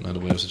think so. Not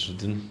aware of such a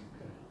thing.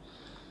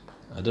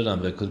 I don't know,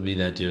 but it could be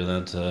that you're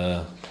allowed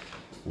to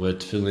wear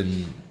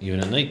tefillin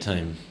even at night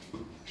time.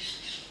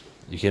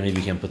 You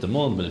can't put them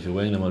on, but if you're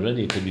wearing them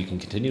already, it could be you can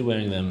continue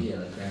wearing them. Yeah,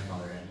 like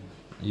grandfather and.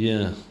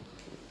 Yeah.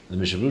 The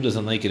Mishabru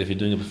doesn't like it if you're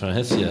doing it before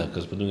Hesia,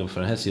 because doing it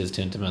before Hesia is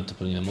tantamount to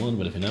putting them on,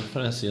 but if you're not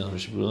before Hesia,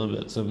 Mishabru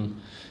bets them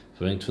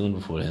for wearing tefillin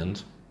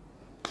beforehand.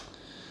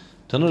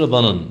 Tanu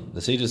Rabbanon, the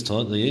sages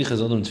taught, the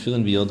Yeichaz Adam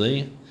tefillin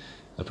biyodei,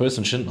 a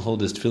person shouldn't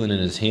hold his tefillin in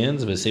his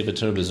hands, but sefer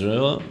Torah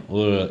b'zroa,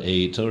 or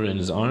a Torah in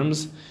his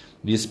arms,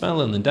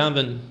 b'yispal and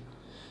daven.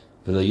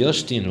 V'lo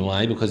yoshtin,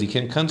 why? Because he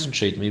can't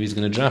concentrate, maybe he's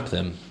going to drop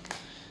them.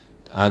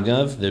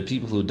 Agav, there are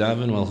people who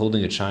daven while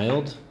holding a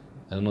child.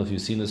 I don't know if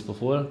you've seen this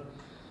before.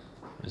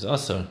 It's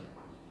asar.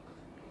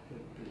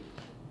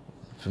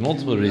 For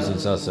multiple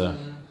reasons, asar.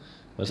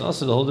 But it's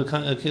also to hold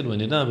a kid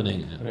when you're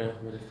davening.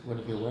 What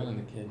if you're wearing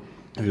the kid?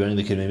 If you're wearing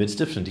the kid, maybe it's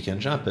different. You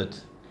can't drop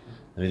it.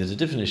 Maybe there's a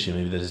different issue.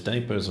 Maybe there's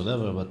diapers,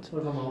 whatever. But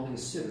What if I'm holding a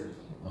sitter?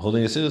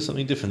 holding a sitter is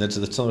something different. That's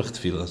the tzorich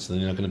tefillah, so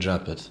then you're not going to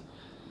drop it.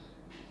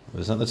 But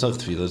it's not the tzorich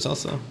tefillah. It's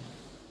also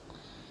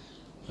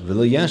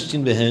v'lo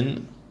yashtin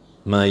behen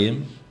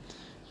mayim,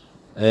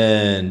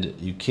 and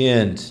you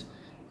can't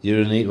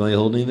urinate while you're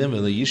holding them.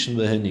 V'lo yishin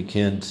behen, you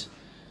can't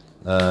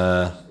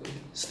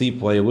sleep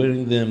while you're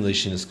wearing them.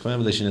 Leishinas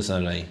kvav, leishinas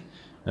aray.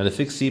 Not a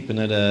fixed sleep and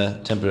not a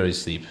temporary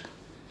sleep.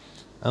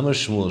 Amar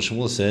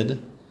Shmuel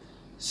said,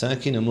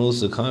 Sakin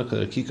amos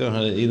karka kikar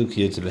ha'elu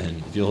kiyetze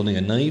behen. If you're holding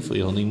a knife, or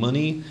you're holding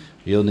money, or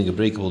you're holding a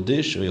breakable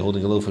dish, or you're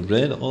holding a loaf of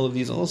bread, all of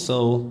these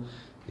also,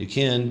 you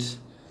can't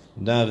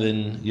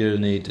daven,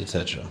 urinate,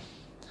 etc.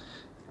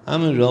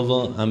 Amar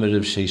Rava, Amar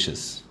Rav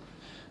Sheshes.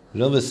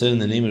 Rava said in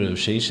the name of Rav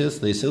Sheshes,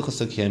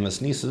 Leisilchas hakiyam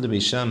asnisa de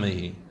Beis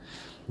Shammai.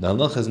 The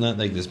halacha is not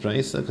like this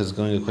brayso, because it's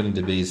going according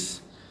to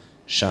Beis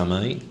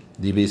Shammai.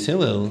 The Beis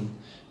Hillel,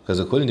 because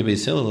according to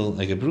Beis Hillel,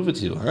 I can prove it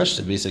to you.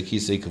 Harshta Beis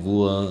Akisei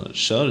Kavua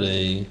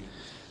Sharei.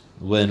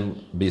 When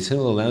Beis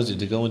Hillel allows you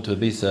to go into a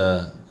Beis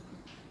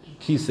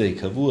Akisei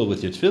Kavua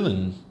with your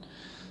tefillin,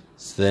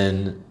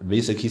 then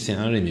Beis Akisei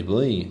Arei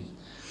Mibloi.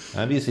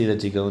 Obviously,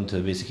 that you go into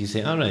a Beis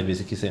Akisei Arei.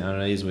 Beis Akisei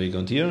Arei is where you're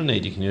going to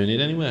urinate. You can urinate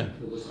anywhere.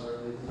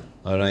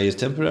 Arei is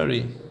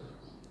temporary.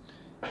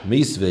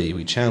 Misvei,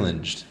 we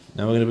challenged.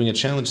 Now we're going to bring a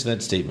challenge to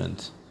that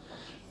statement.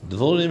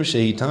 Dvorim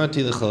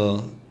shehitati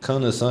lecha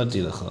kan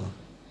asarti lecha.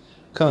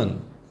 Kan.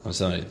 I'm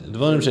sorry.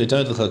 Dvorim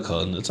shehitati lecha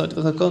kan asarti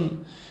lecha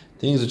kan.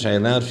 Things which I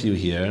allowed for you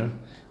here,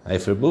 I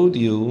forbade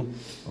you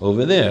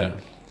over there.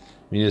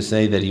 Meaning to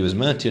say that he was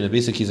matir in a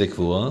basic kisei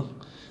kvua,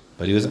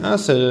 but he was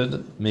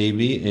asad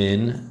maybe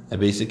in a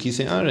basic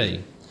kisei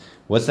arei.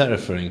 What's that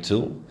referring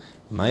to?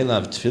 My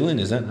love tefillin,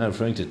 is that not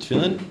referring to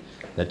tefillin?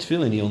 That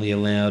tefillin he only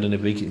allowed in a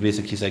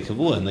basic kisei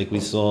kvua, and like we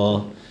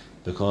saw,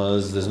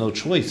 because there's no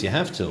choice, you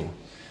have to.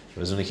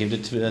 Whereas when it came to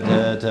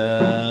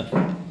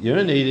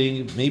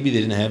urinating, maybe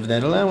they didn't have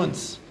that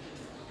allowance.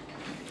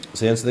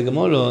 So answer the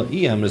Gemara, if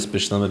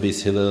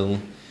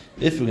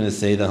we're going to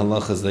say the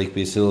halacha is like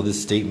Beis Hillel,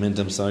 this statement,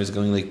 I'm sorry, is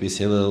going like Beis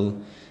Hillel,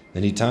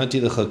 then hitati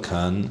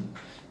lechakan,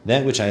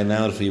 that which I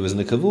allowed for you was in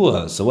the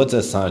kavua. So what's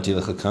asarti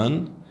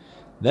lechakan?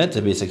 That's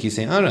a Beis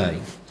Akisei Arai.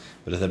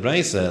 But if the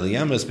brayso,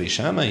 liyamras Beis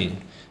Shammai,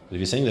 but if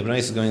you're saying the brayso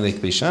is going like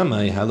Beis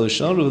Shammai, halo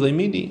sharu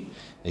leimidi.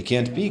 It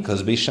can't be,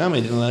 because Beis Shammai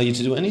didn't allow you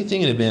to do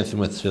anything in a bathroom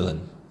with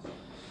tefillin.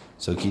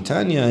 So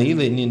kitanya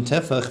hileinin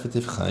tefach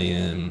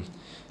v'tifchayim.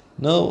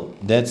 No,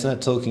 that's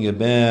not talking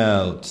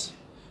about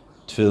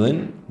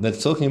tefillin.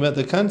 That's talking about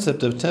the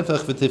concept of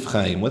tefach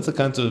v'tifchayim. What's the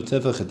concept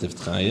of tefach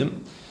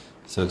v'tifchayim?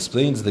 So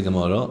explains the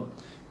Gemara.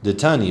 The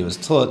Tani was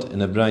taught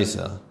in a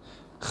brayso,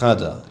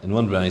 chada, in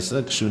one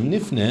brayso, kshu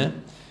nifne,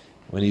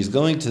 when he's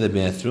going to the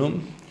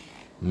bathroom,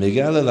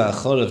 Megala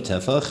la'achor of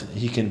tefach,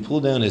 he can pull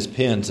down his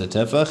pants at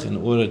tefach in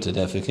order to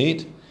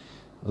defecate.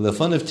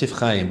 L'fan of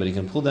tifchayim, but he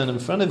can pull down in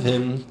front of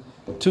him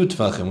 2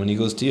 tefachim when he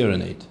goes to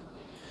urinate.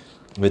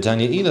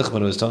 V'tanya ilach,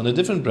 but it was taught in a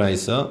different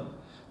brayso,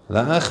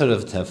 la'achar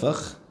of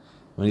tefach,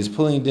 when he's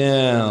pulling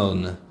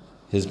down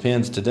his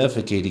pants to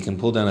defecate, he can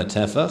pull down a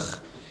tefach.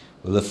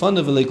 But in front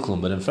of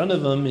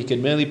him, he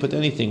can barely put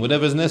anything,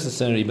 whatever is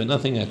necessary, but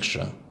nothing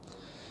extra.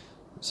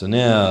 So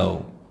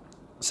now,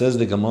 says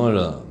the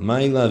Gemara,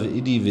 "My love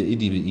idi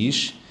ve'idi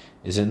be'ish."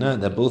 Is it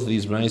not that both of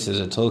these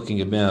brises are talking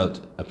about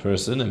a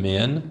person, a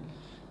man,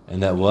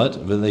 and that what?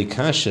 V'lei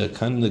kasha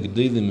kan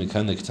l'g'delim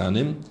v'kan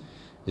l'ktanim.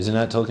 Is it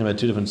not talking about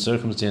two different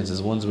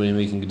circumstances? One's where you're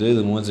making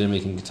g'delim, one's where you're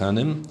making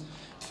ktanim.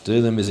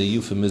 G'delim is a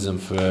euphemism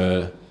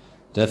for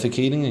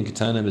defecating, and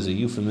ktanim is a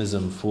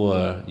euphemism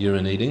for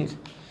urinating.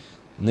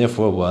 And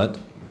therefore, what?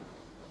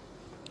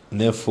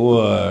 And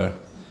therefore,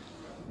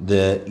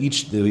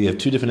 we have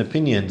two different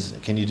opinions.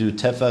 Can you do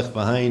tefach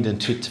behind and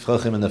two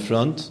tefachim in the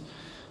front,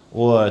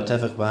 or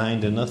tefach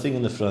behind and nothing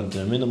in the front,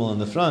 or minimal in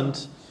the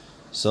front?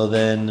 So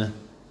then,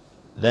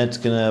 we're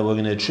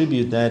gonna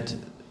attribute that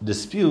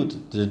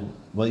dispute to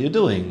what you're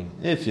doing.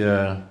 If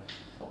you're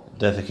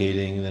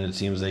defecating, then it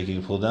seems like you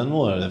can pull down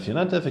more. If you're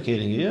not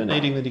defecating, you're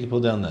urinating, then you can pull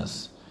down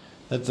less.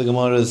 That's the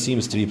Gemara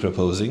seems to be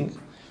proposing,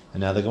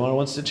 and now the Gemara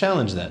wants to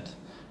challenge that.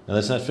 Now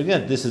let's not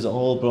forget, this is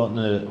all brought in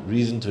a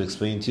reason to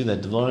explain to you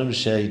that Dvarim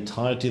Shei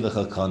Tarti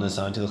L'Chakan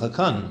Asarti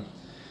L'Chakan.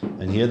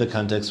 And here the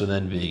context would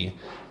then be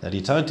that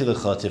Itarti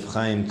L'Cha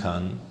Tifchaim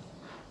Kan,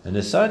 and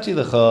Asarti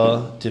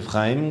L'Cha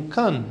Tifchaim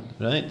Kan,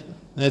 right?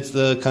 That's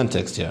the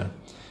context here.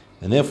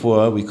 And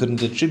therefore, we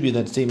couldn't attribute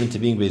that statement to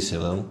being Beis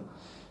Hillel,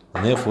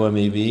 and therefore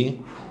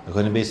maybe,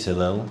 according to Beis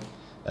Hillel,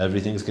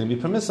 everything's going to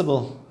be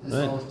permissible,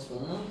 right?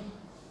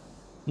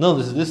 No,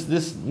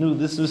 this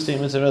new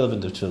statement is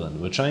irrelevant of tefillin.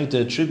 We're trying to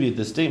attribute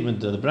the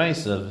statement to the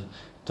Bryce of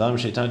Tam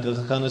Sheitan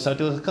L'Chakan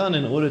Asarti L'Chakan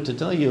in order to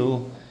tell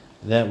you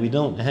that we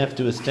don't have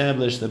to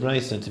establish the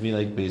Bryce to be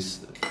like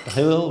Beis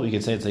Hillel. We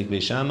could say it's like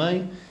Beis Shammai,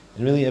 and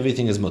really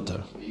everything is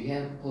mutter. You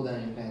can't pull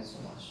down your pants so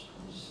much.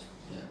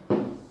 Yeah.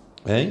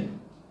 Hey?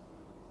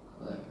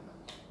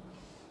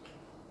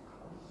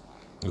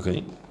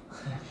 Okay.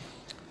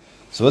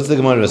 So what's the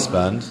Gemara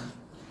respond?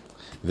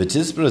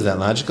 V'tisper, is that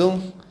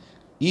logical?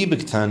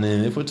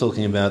 If we're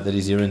talking about that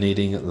he's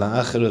urinating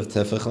la'achar of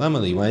tefach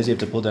lamali, why does he have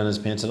to pull down his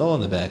pants at all in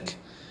the back?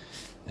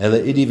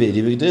 Rather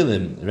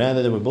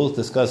than we're both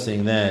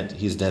discussing that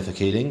he's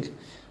defecating,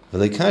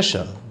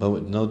 but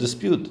with no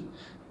dispute.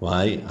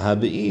 Why?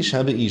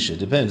 It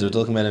depends. We're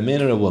talking about a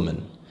man or a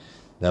woman.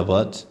 Now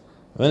what?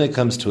 When it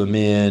comes to a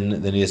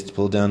man, then he has to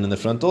pull down in the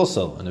front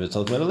also. And if we're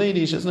talking about a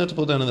lady, she doesn't have to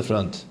pull down in the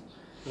front.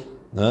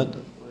 What?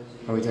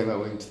 Are we talking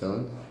about wearing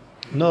tefillin?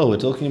 No, we're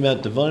talking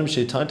about Devarim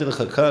Sheitarti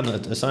L'Chakan,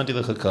 Asanti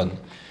L'Chakan.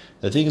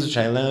 The things which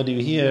I allowed you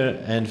here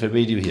and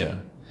forbade you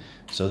here.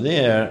 So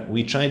there,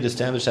 we tried to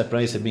establish that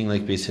price of being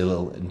like Beis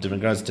Hillel in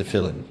regards to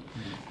tefillin.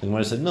 The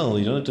Gemara said, no,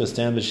 you don't have to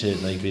establish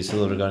it like Beis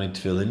Hillel regarding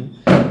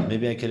tefillin.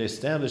 Maybe I could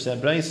establish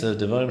that price of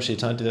Devarim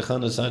Sheitarti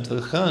L'Chakan, Asanti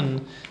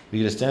L'Chakan. We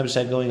could establish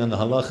that going on the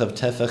halach of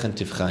Tefach and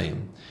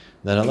Tifchaim.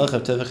 That halach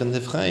of Tefach and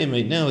Tifchaim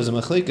right now is a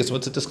machlekes.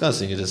 What's it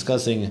discussing? It's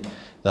discussing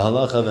the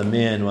halach of a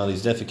man while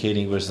he's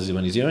defecating versus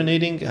when he's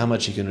urinating, how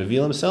much he can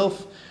reveal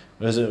himself.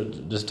 Or is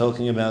it just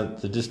talking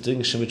about the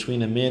distinction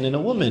between a man and a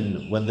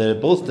woman when they're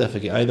both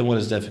defecating, either one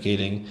is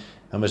defecating,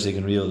 how much they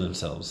can reveal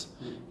themselves.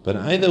 But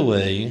either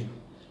way,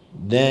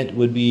 that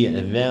would be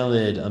a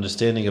valid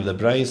understanding of the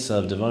Bryce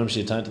of Devarim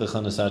Sheitarti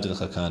L'Chakan Asarti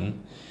L'Chakan,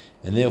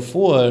 and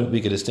therefore we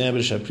could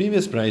establish our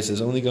previous Bryce as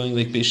only going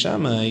like Beis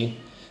Shammai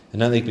and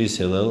not like Beis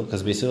Hillel,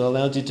 because Beis Hillel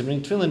allowed you to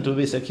bring tefillin to a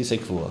Beis Akisei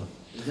Kfua.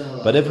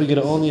 But if we could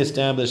only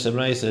establish the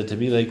Bryce to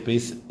be like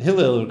Beis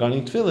Hillel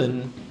regarding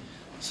tefillin,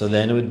 so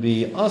then it would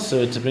be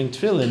also to bring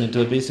tefillin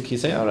into a Beis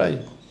Akisei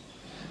Arai.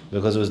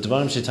 Because it was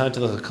Devarim Sheitarti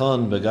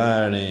L'Chakan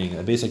regarding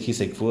a Beis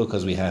Akisei Kfua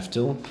because we have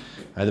to,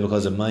 either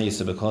because of mais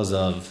or because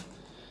of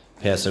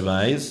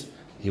passerbys.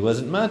 He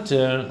wasn't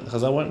matter,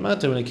 Chazal weren't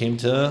matter when it came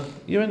to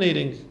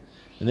urinating.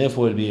 And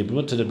therefore it would be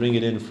mutter to bring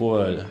it in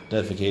for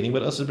defecating,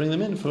 but also bring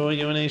them in for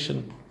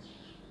urination.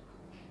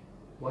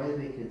 Why do they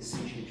make a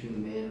distinction between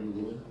the man and the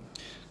woman?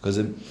 Because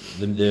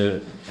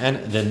the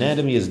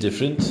anatomy is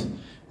different,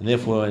 and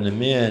therefore when a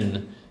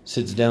man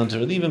sits down to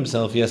relieve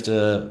himself, he has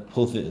to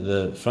pull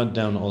the front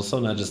down also,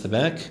 not just the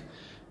back,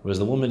 whereas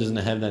the woman doesn't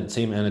have that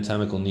same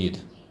anatomical need.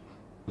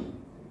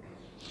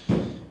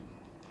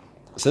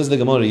 Says the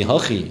Gemara,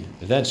 Hachi,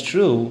 if that's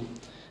true,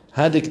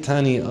 Hadik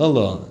Tani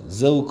Allah,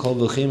 Zeu Kol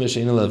V'Chema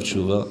Shein Alav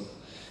Tshuva,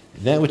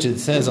 that which it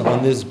says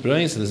on this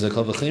Bryce, there's a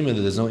Kol V'Chema,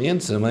 that there's no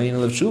answer, Ma'in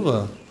Alav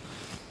Tshuva.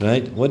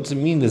 Right? What does it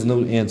mean there's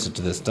no answer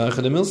to this?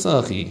 Tarcha de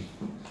Milsachi,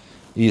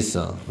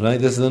 Isa. Right?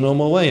 This is the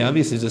normal way.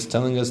 Obviously, just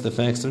telling us the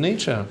facts of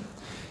nature.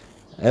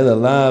 Ela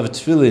lav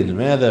tefillin.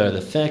 Rather,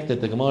 the fact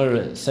that the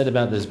Gemara said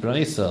about this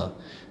Brysa,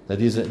 that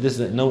this is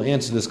no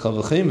answer to this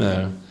Kol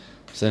V'Chema,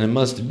 so then it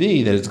must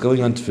be that it's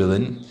going on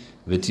tefillin,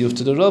 v'tiyuf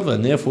to the Rava,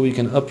 and therefore we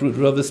can uproot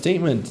Rava's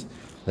statement.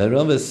 That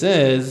Rava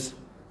says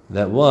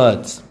that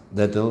what?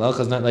 That the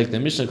halacha is not like the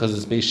Mishnah because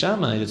it's Beis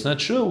Shammai. It's not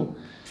true.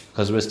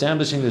 Because we're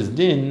establishing this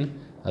din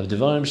of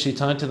Devarim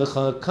Sheitarti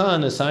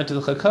L'Chakan, Asarti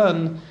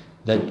L'Chakan,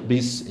 that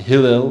Beis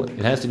Hillel, it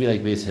has to be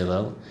like Beis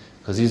Hillel,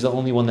 because he's the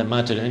only one that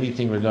mattered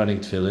anything regarding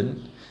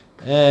tefillin.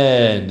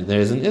 And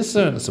there's an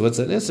Isser. So what's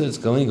that Isser? It's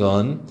going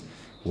on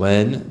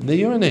when they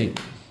urinate.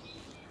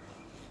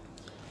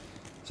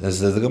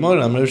 Says the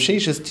Gemara, Amar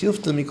Sheshes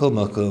Tiyufta Mikol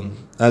Makom.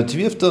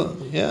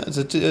 Tiyufta, yeah, it's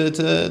a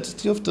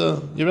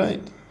Tiyufta, you're right.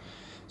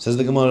 Says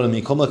the Gemara,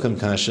 Mikol Makom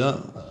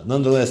Kasha.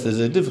 Nonetheless, there's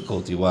a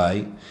difficulty.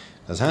 Why?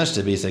 Because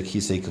Hashta Besak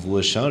Kisei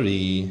Kavua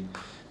Shari,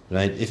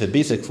 right? If a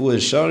Besak Kavua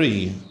is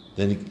Shari,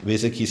 then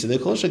Besak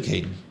Kisei Kol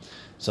Shekain.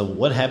 So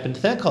what happened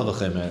to that Kal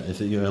V'chemer? If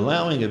you're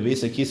allowing a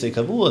Besak Kisei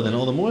Kavua, then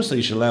all the more so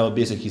you should allow a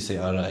Besak Kisei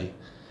Arai.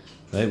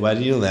 Right? Why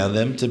do you allow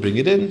them to bring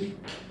it in?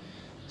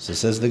 So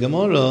says the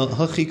Gemara,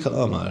 Hachi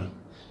Ka'amar.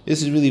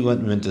 This is really what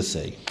we meant to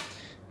say.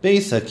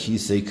 Beis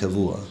HaKisei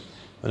Kavua.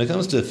 When it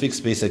comes to a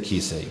fixed Beis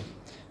HaKisei,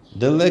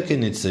 the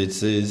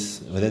lekenitzitz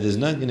that there's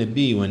not going to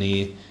be, when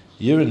he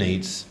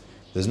urinates,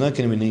 there's not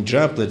going to be any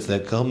droplets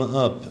that come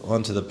up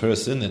onto the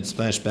person that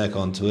splash back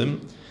onto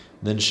him.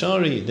 Then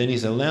Shari, then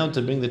he's allowed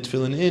to bring the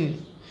tefillin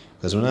in,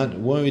 because we're not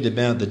worried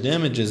about the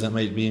damages that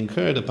might be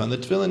incurred upon the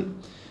tefillin.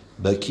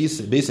 But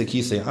Beis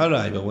HaKisei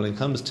Arai, but when it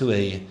comes to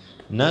a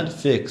not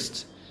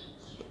fixed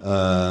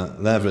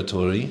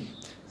lavatory,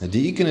 and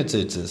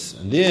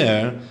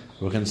there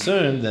we're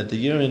concerned that the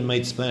urine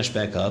might splash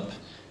back up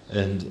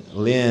and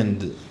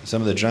land,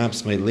 some of the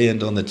drops might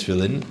land on the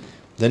tefillin.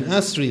 Then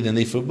Asri, then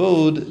they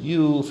forbade.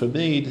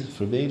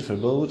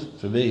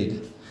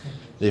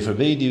 They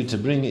forbade you to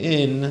bring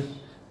in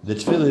the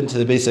tefillin to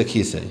the Beis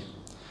HaKisei.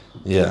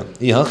 Yeah.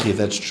 If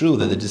that's true,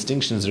 that the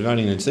distinction is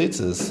regarding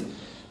nitzitzis,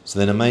 so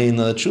then amayin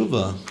la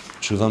tshuva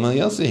mal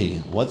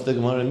yasihi. What's the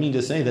Gemara mean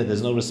to say that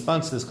there's no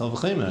response to this kal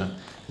v'chemer?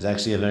 It's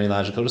actually a very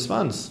logical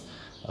response.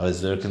 Or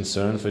is there a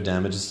concern for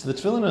damages to the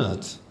tefillin or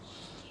not?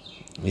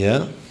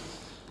 Yeah?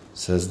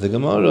 Says the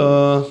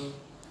Gemara,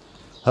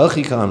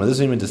 Hachi Kama, this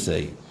is what I meant to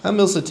say.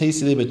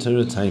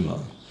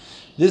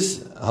 This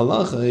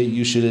halacha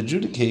you should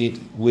adjudicate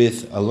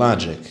with a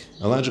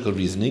logical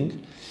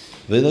reasoning.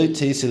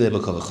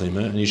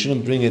 And you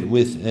shouldn't bring it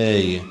with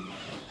a,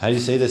 how do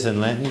you say this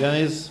in Latin,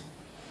 guys?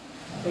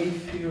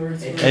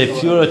 A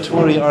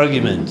furatory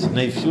argument.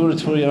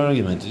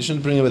 You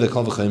shouldn't bring it with a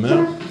kal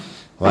v'chemer.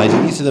 Why do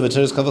you say the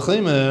B'teres kal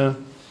v'chemer?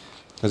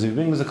 Because if you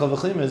bring this a kal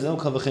v'chemer, it's no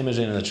kal v'chemer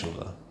she'ein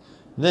tshuva.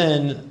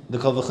 Then the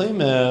kal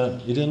v'chemer,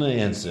 you didn't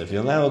answer. If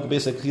you allow a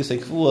basic kisei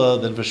kfua,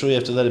 then for sure you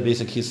have to let a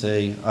basic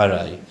kisei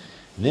arai.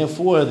 And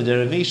therefore, the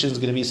derivation is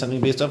going to be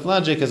something based off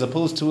logic, as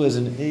opposed to as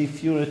an a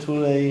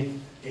furatory,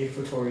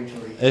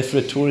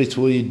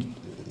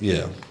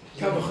 yeah.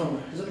 Kal v'chemer.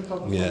 Is it a kal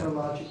v'chemer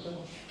logic though?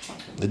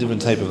 A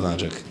different type of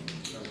logic.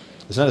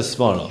 It's not a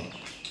svara.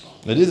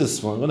 It is a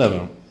svara,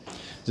 whatever.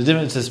 It's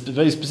a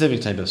very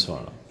specific type of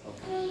svara.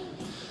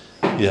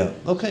 Yeah.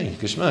 Okay.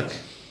 Geshmak.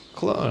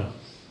 Klar.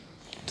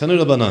 Tanur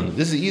Rabbanan.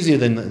 This is easier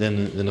than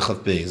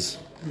Chaf Beis.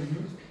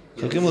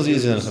 Chaf Gimel is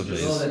easier than Chaf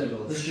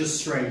Beis. This is just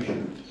strange.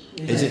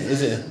 Is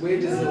it? Where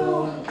does it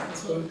all?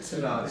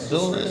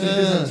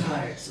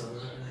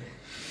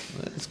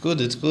 It's good.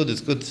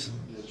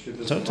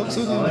 Talk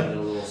so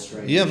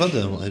good. Yeah,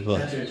 warte.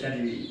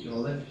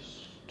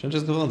 Trench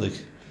gewaltig.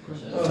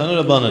 Tanur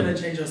Rabbanan.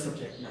 Change our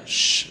subject.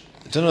 Shh.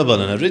 Tanur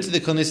Rabbanan. I've read to the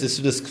Konis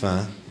Sudas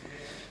Kva.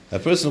 A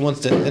person wants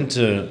to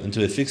enter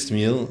into a fixed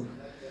meal.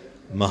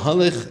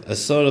 Mahalich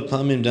asara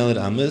pamim daled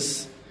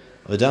amos,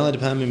 or daled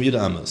pamim yud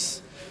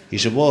amos. He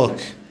should walk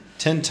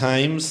 10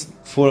 times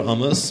 4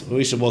 amos, or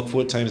he should walk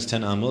 4 times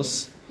 10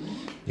 amos.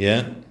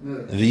 Yeah.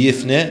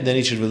 V'yifne, then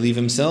he should relieve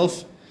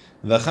himself.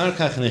 V'achar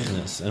kach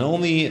nichnas, and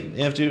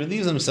only after he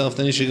relieves himself,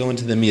 then he should go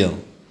into the meal.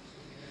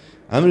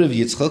 Amr Rav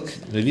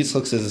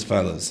Yitzchok says as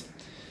follows: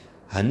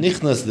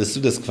 Hanichnas the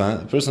sudas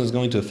kva, a person is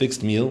going to a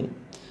fixed meal.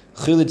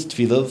 Chilitz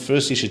tefillah,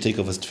 first he should take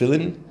off his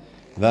tefillin.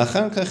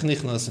 V'achar kach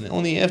nichnas, and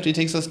only after he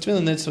takes off his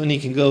tefillin, that's when he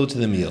can go to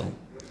the meal.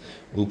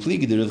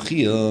 Upligi de Rav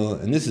Chia,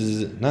 and this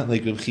is not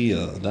like Rav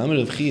Chia. The Amr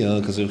Rav Chia,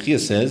 because Rav Chia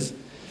says,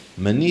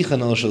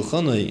 Manichan al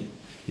shulchanai,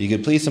 you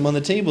could place him on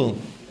the table,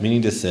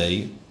 meaning to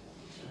say,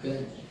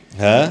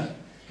 huh?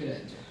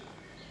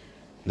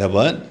 That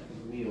what?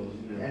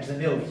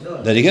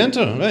 That he can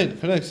enter, right?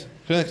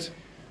 Correct.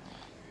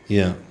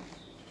 Yeah.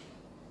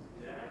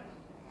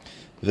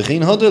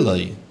 V'chein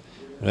haderlai,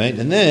 right?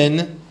 And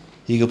then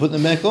he could put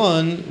them back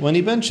on when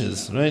he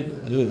benches, right?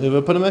 He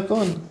will put them back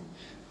on.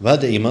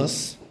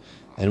 V'adeimas,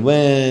 and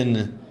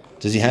when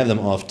does he have them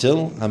off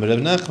till?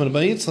 Until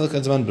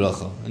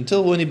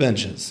when he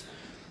benches,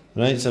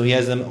 right? So he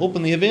has them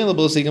openly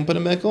available, so he can put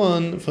them back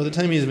on for the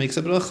time he makes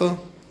a bracha.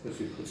 If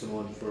he puts them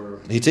on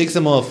for... He takes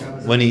them off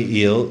when he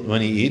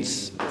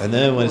eats, and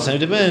then when it's time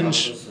to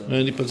bench,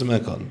 then he puts them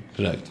back on.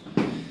 Correct.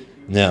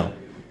 Now,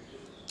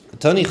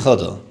 Tani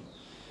Chada,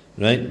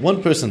 right?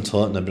 One person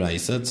taught in the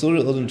Braisa,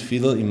 Tzura Odom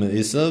Tefillah Ima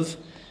Isav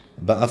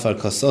Ba'afar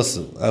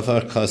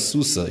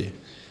Kasusai.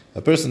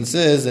 A person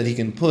says that he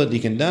can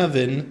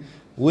daven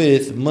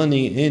with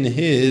money in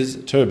his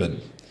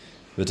turban.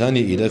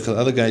 V'tani Idach, the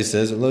other guy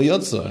says, Lo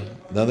Yotzar.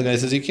 The other guy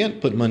says you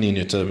can't put money in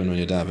your turban when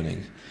you're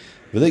davening.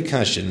 V'lei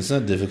kashin, it's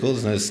not difficult,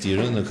 it's not a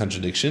stira, no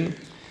contradiction.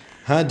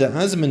 Ha da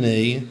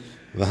azmanei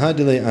v'ha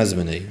delei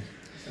azmanei.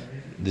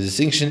 The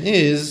distinction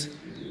is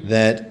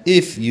that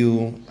if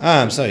you...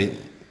 I'm sorry.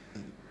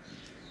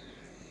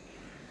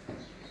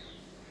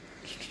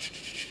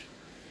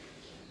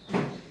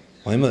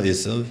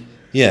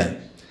 Yeah.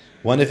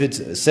 One if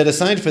it's set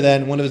aside for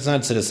that, and one if it's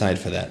not set aside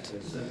for that.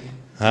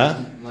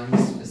 Huh?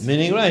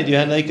 Meaning, right, you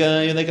had like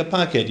a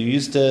pocket. You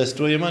used to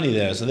store your money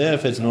there. So there,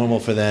 if it's normal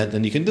for that,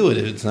 then you can do it.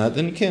 If it's not,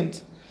 then you can't.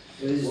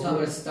 It's not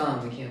what's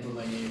done. We can't put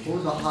my name. What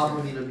would the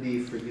harm need to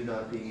be for you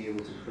not being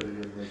able to put it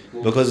in?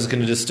 Like, Because it's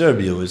going to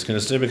disturb you. It's going to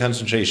disturb your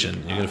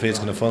concentration. You're going to feel it's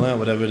going to fall out,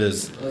 whatever it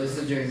is. Well, it's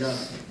during that.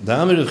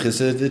 The Amir of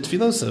Chesed, the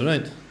Tfilosa,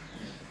 right?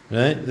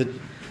 Right?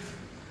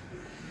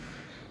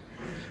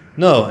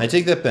 No, I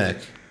take that back.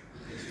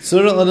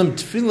 Surah Adam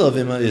Tfilah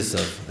v'ma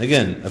Isav.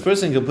 Again, a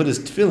person can put his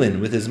tefillin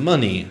with his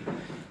money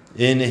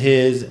in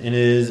his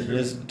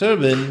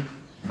turban.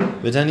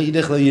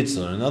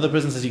 Another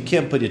person says you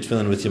can't put your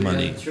tefillin with your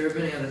money.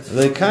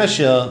 The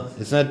kasha,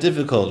 it's not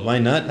difficult. Why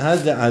not?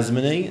 Has the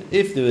azmane?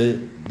 If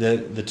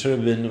the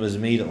turban was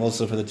made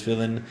also for the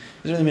tefillin, it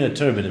doesn't really mean a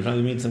turban. It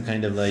probably means some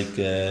kind of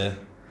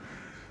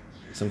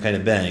some kind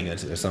of bag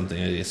or something.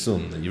 I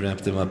assume that you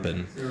wrapped them up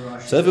in.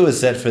 So if it was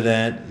set for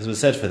that, it was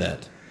set for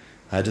that.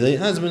 But if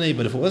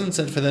it wasn't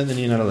set for that, then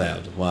you're not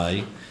allowed.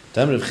 Why?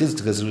 Because Rav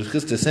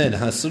Chisda said,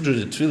 "Hasudra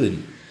the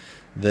tefillin."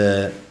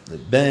 The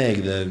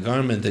bag, the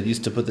garment that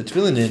used to put the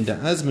tefillin in, the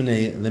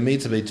azmane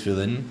lemeitza beit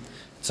tefillin,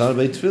 tzar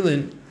beit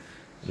tefillin,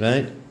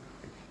 right?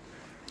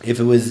 If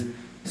it was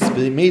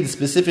made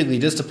specifically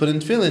just to put in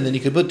tefillin, then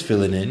you could put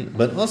tefillin in,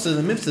 but also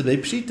the mitzvah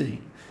beit pshitei.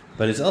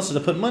 But it's also to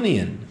put money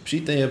in.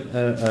 Pshitei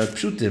are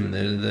pshutim,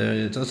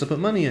 it's also to put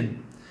money in.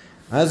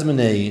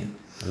 Azmane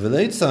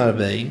v'lei tzar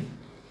bei,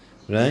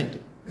 right?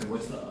 And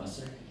what's the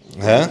asr?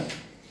 Huh?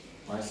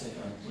 What's the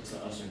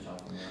asr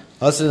talking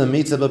about? Also the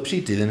mitzvah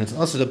b'pshiti, then it's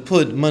also to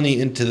put money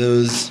into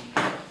that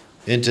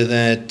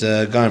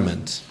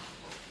garment.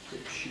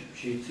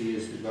 Pshiti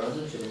is the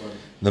garment or the money?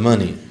 The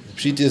money.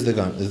 Pshiti is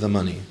the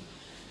money.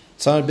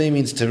 Tzar bei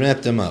means to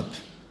wrap them up.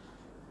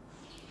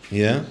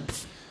 Yeah?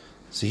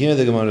 So here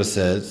the Gemara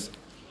says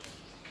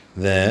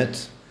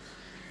that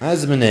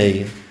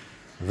azmanei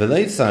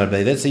v'lei tzar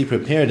bei, let's say you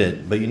prepared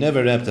it, but you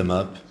never wrapped them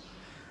up.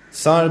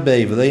 Tzar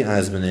bei v'lei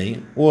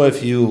azmanei, or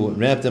if you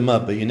wrapped them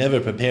up, but you never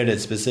prepared it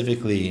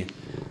specifically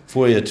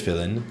for your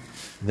tefillin,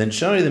 then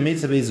shari the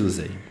mitzvah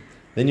bezuzei.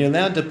 Then you're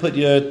allowed to put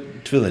your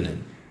tefillin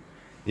in.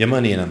 Your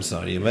money in, I'm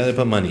sorry. You're allowed to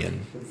put money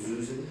in.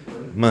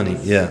 Money,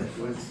 yeah.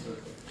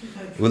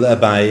 Ula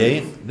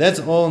abaye, that's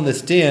all in the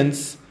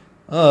stance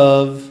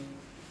of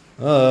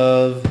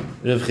Rav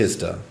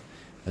Chisda.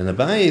 And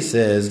Abaye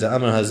says, the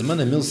Amar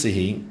Hazmana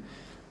Milsihi,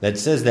 that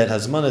says that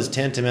Hazmana is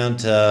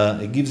tantamount to,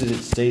 it gives it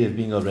its state of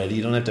being already.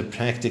 You don't have to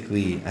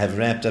practically have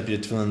wrapped up your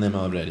tefillin in them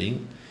already.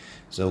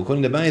 So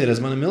according to Abaye, that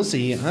Hazmana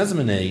Milsihi,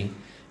 Hazmanei,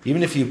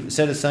 even if you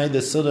set aside the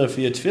sudah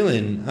for your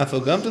tefillin,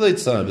 Afogam Telei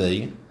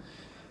Tzarbei,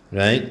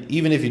 right?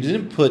 Even if you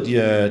didn't put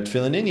your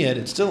tefillin in yet,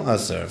 it's still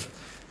Asar.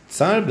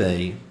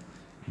 Tzarbei,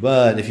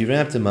 but if you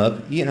wrapped them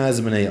up,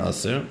 azmanei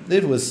aser.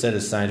 If it was set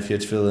aside for your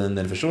tefillin,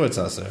 then for sure it's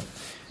aser.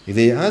 If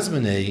they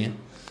azmanei,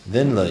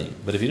 then lay.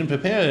 But if you didn't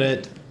prepare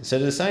it,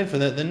 set it aside for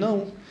that, then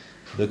no,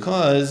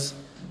 because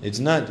it's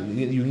not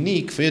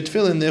unique for your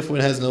tefillin. Therefore,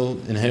 it has no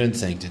inherent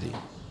sanctity.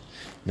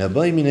 Now,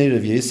 by minei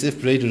Rav Yosef,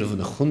 prayed Rav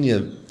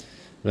Nechunya,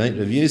 right?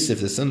 Rav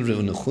Yosef, the son of Rav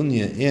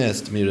Nechunya,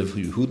 asked me Rav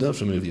Yehuda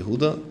from Rav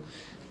Yehuda,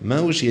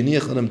 "Ma'u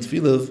sheyaniach adam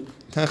tefilav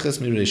tachas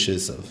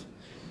mireishesav,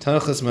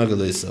 tachas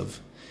margalesav."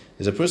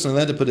 Is a person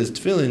allowed to put his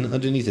tefillin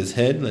underneath his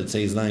head? Let's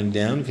say he's lying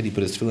down. Could he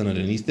put his tefillin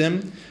underneath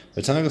them?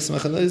 Or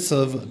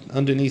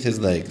underneath his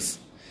legs?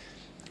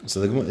 So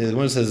the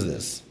Gemara says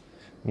this.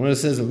 The Gemara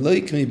says,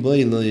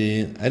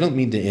 I don't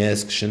mean to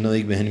ask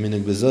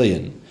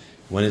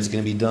when it's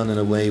going to be done in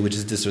a way which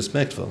is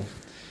disrespectful.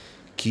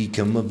 But if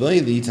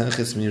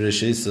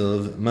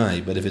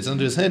it's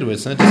under his head where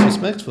it's not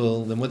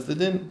disrespectful, then what's the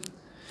din?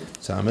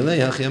 So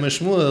this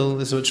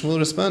is what Shmuel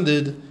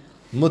responded.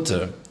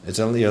 Mutter.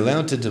 You're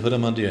allowed to put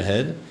him under your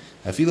head.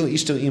 Afilu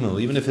ishto imo.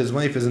 Even if his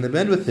wife is in the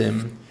bed with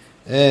him,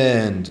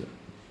 and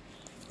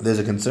there's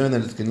a concern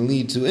that it can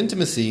lead to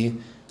intimacy,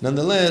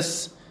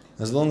 nonetheless,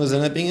 as long as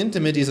they're not being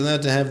intimate, he's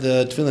allowed to have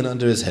the tefillin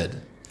under his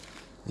head.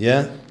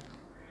 Yeah?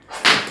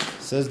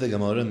 Says the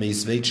Gemara,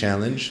 Meisvei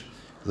challenge.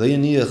 A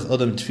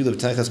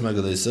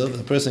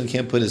person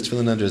can't put his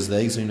tefillin under his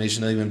legs.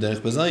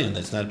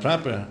 That's not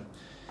proper.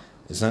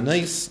 It's not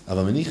nice.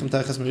 But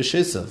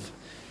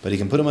he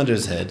can put him under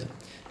his head.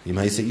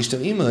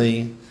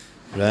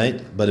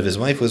 Right? But if his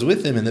wife was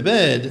with him in the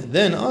bed,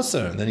 then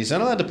asar. Then he's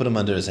not allowed to put him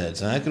under his head.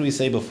 So how could we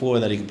say before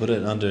that he could put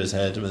it under his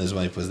head when his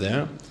wife was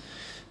there?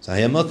 So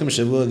it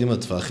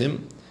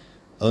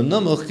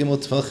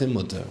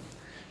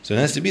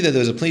has to be that there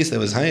was a place that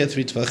was higher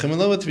 3 tvachim or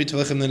lower 3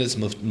 tvachim, then it's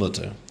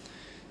mutter.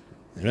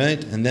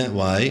 Right? And that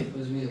why? What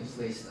does it mean a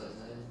place that was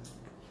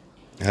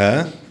Huh?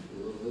 higher?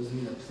 What does it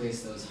mean a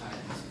place that was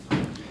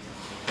higher?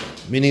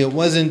 Meaning it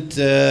wasn't,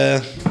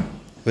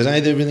 because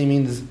either really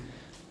means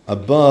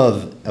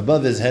above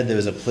his head there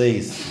was a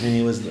place,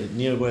 meaning it was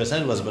near where his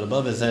head was, but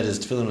above his head his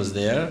tefillin was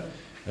there.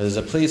 Or there's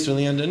a place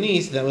really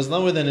underneath that was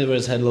lower than where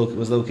his head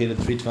was located,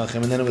 3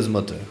 tvachim, and then it was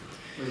mutter.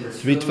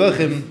 3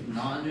 tvachim,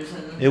 Not under his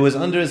head? it was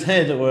under his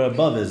head or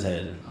above his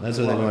head. That's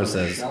what the Gemara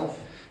says.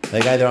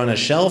 like either on a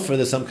shelf or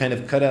there's some kind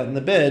of cutout in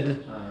the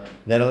bed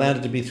that allowed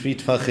it to be 3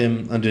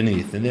 tefachim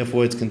underneath, and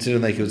therefore it's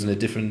considered like it was in a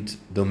different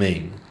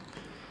domain.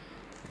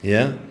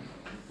 Yeah?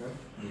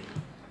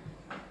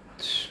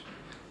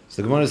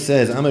 So the Gemara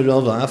says, Amar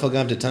Rav Afal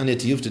Gam Tanya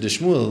Tiyufta de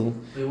Shmuel,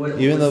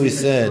 even though we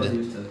said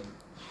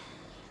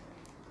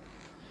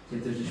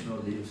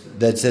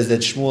that says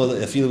that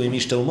Shmuel Afilu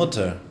Mishta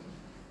Mutter.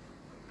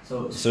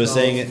 So we're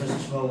saying it.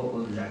 Shmuel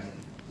was rejected.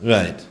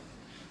 Right.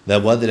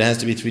 That what? That it has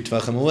to be 3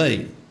 tefachim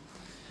away.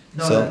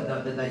 No, So-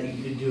 that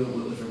you can do it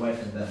with your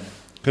wife in bed.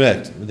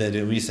 Correct. That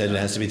we said it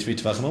has to be 3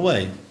 tefachim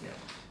away.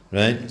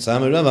 Right? So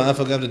Amar Rav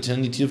Afal Gam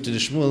Tanya Tiyufta de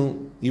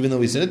Shmuel, even though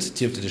we said it's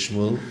Tiyufta de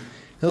Shmuel,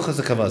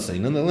 Hilchas HaKavasei.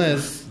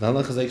 Nonetheless, the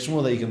halacha is like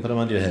Shmuel that you can put them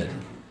on your head.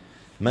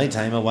 My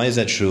time, why is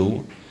that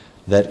true?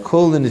 That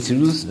kol the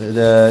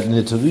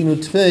neturinu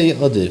tvei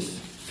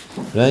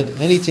adif. Right?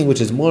 Anything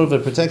which is more of a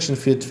protection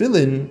for your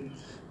tefillin,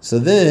 so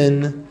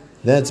then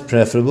that's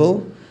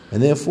preferable.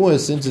 And therefore,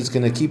 since it's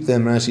going to keep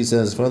them, Rashi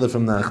says, further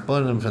from the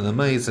achbarim, from the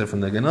mais, or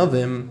from the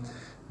ganavim,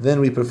 then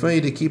we prefer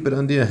you to keep it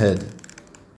under your head.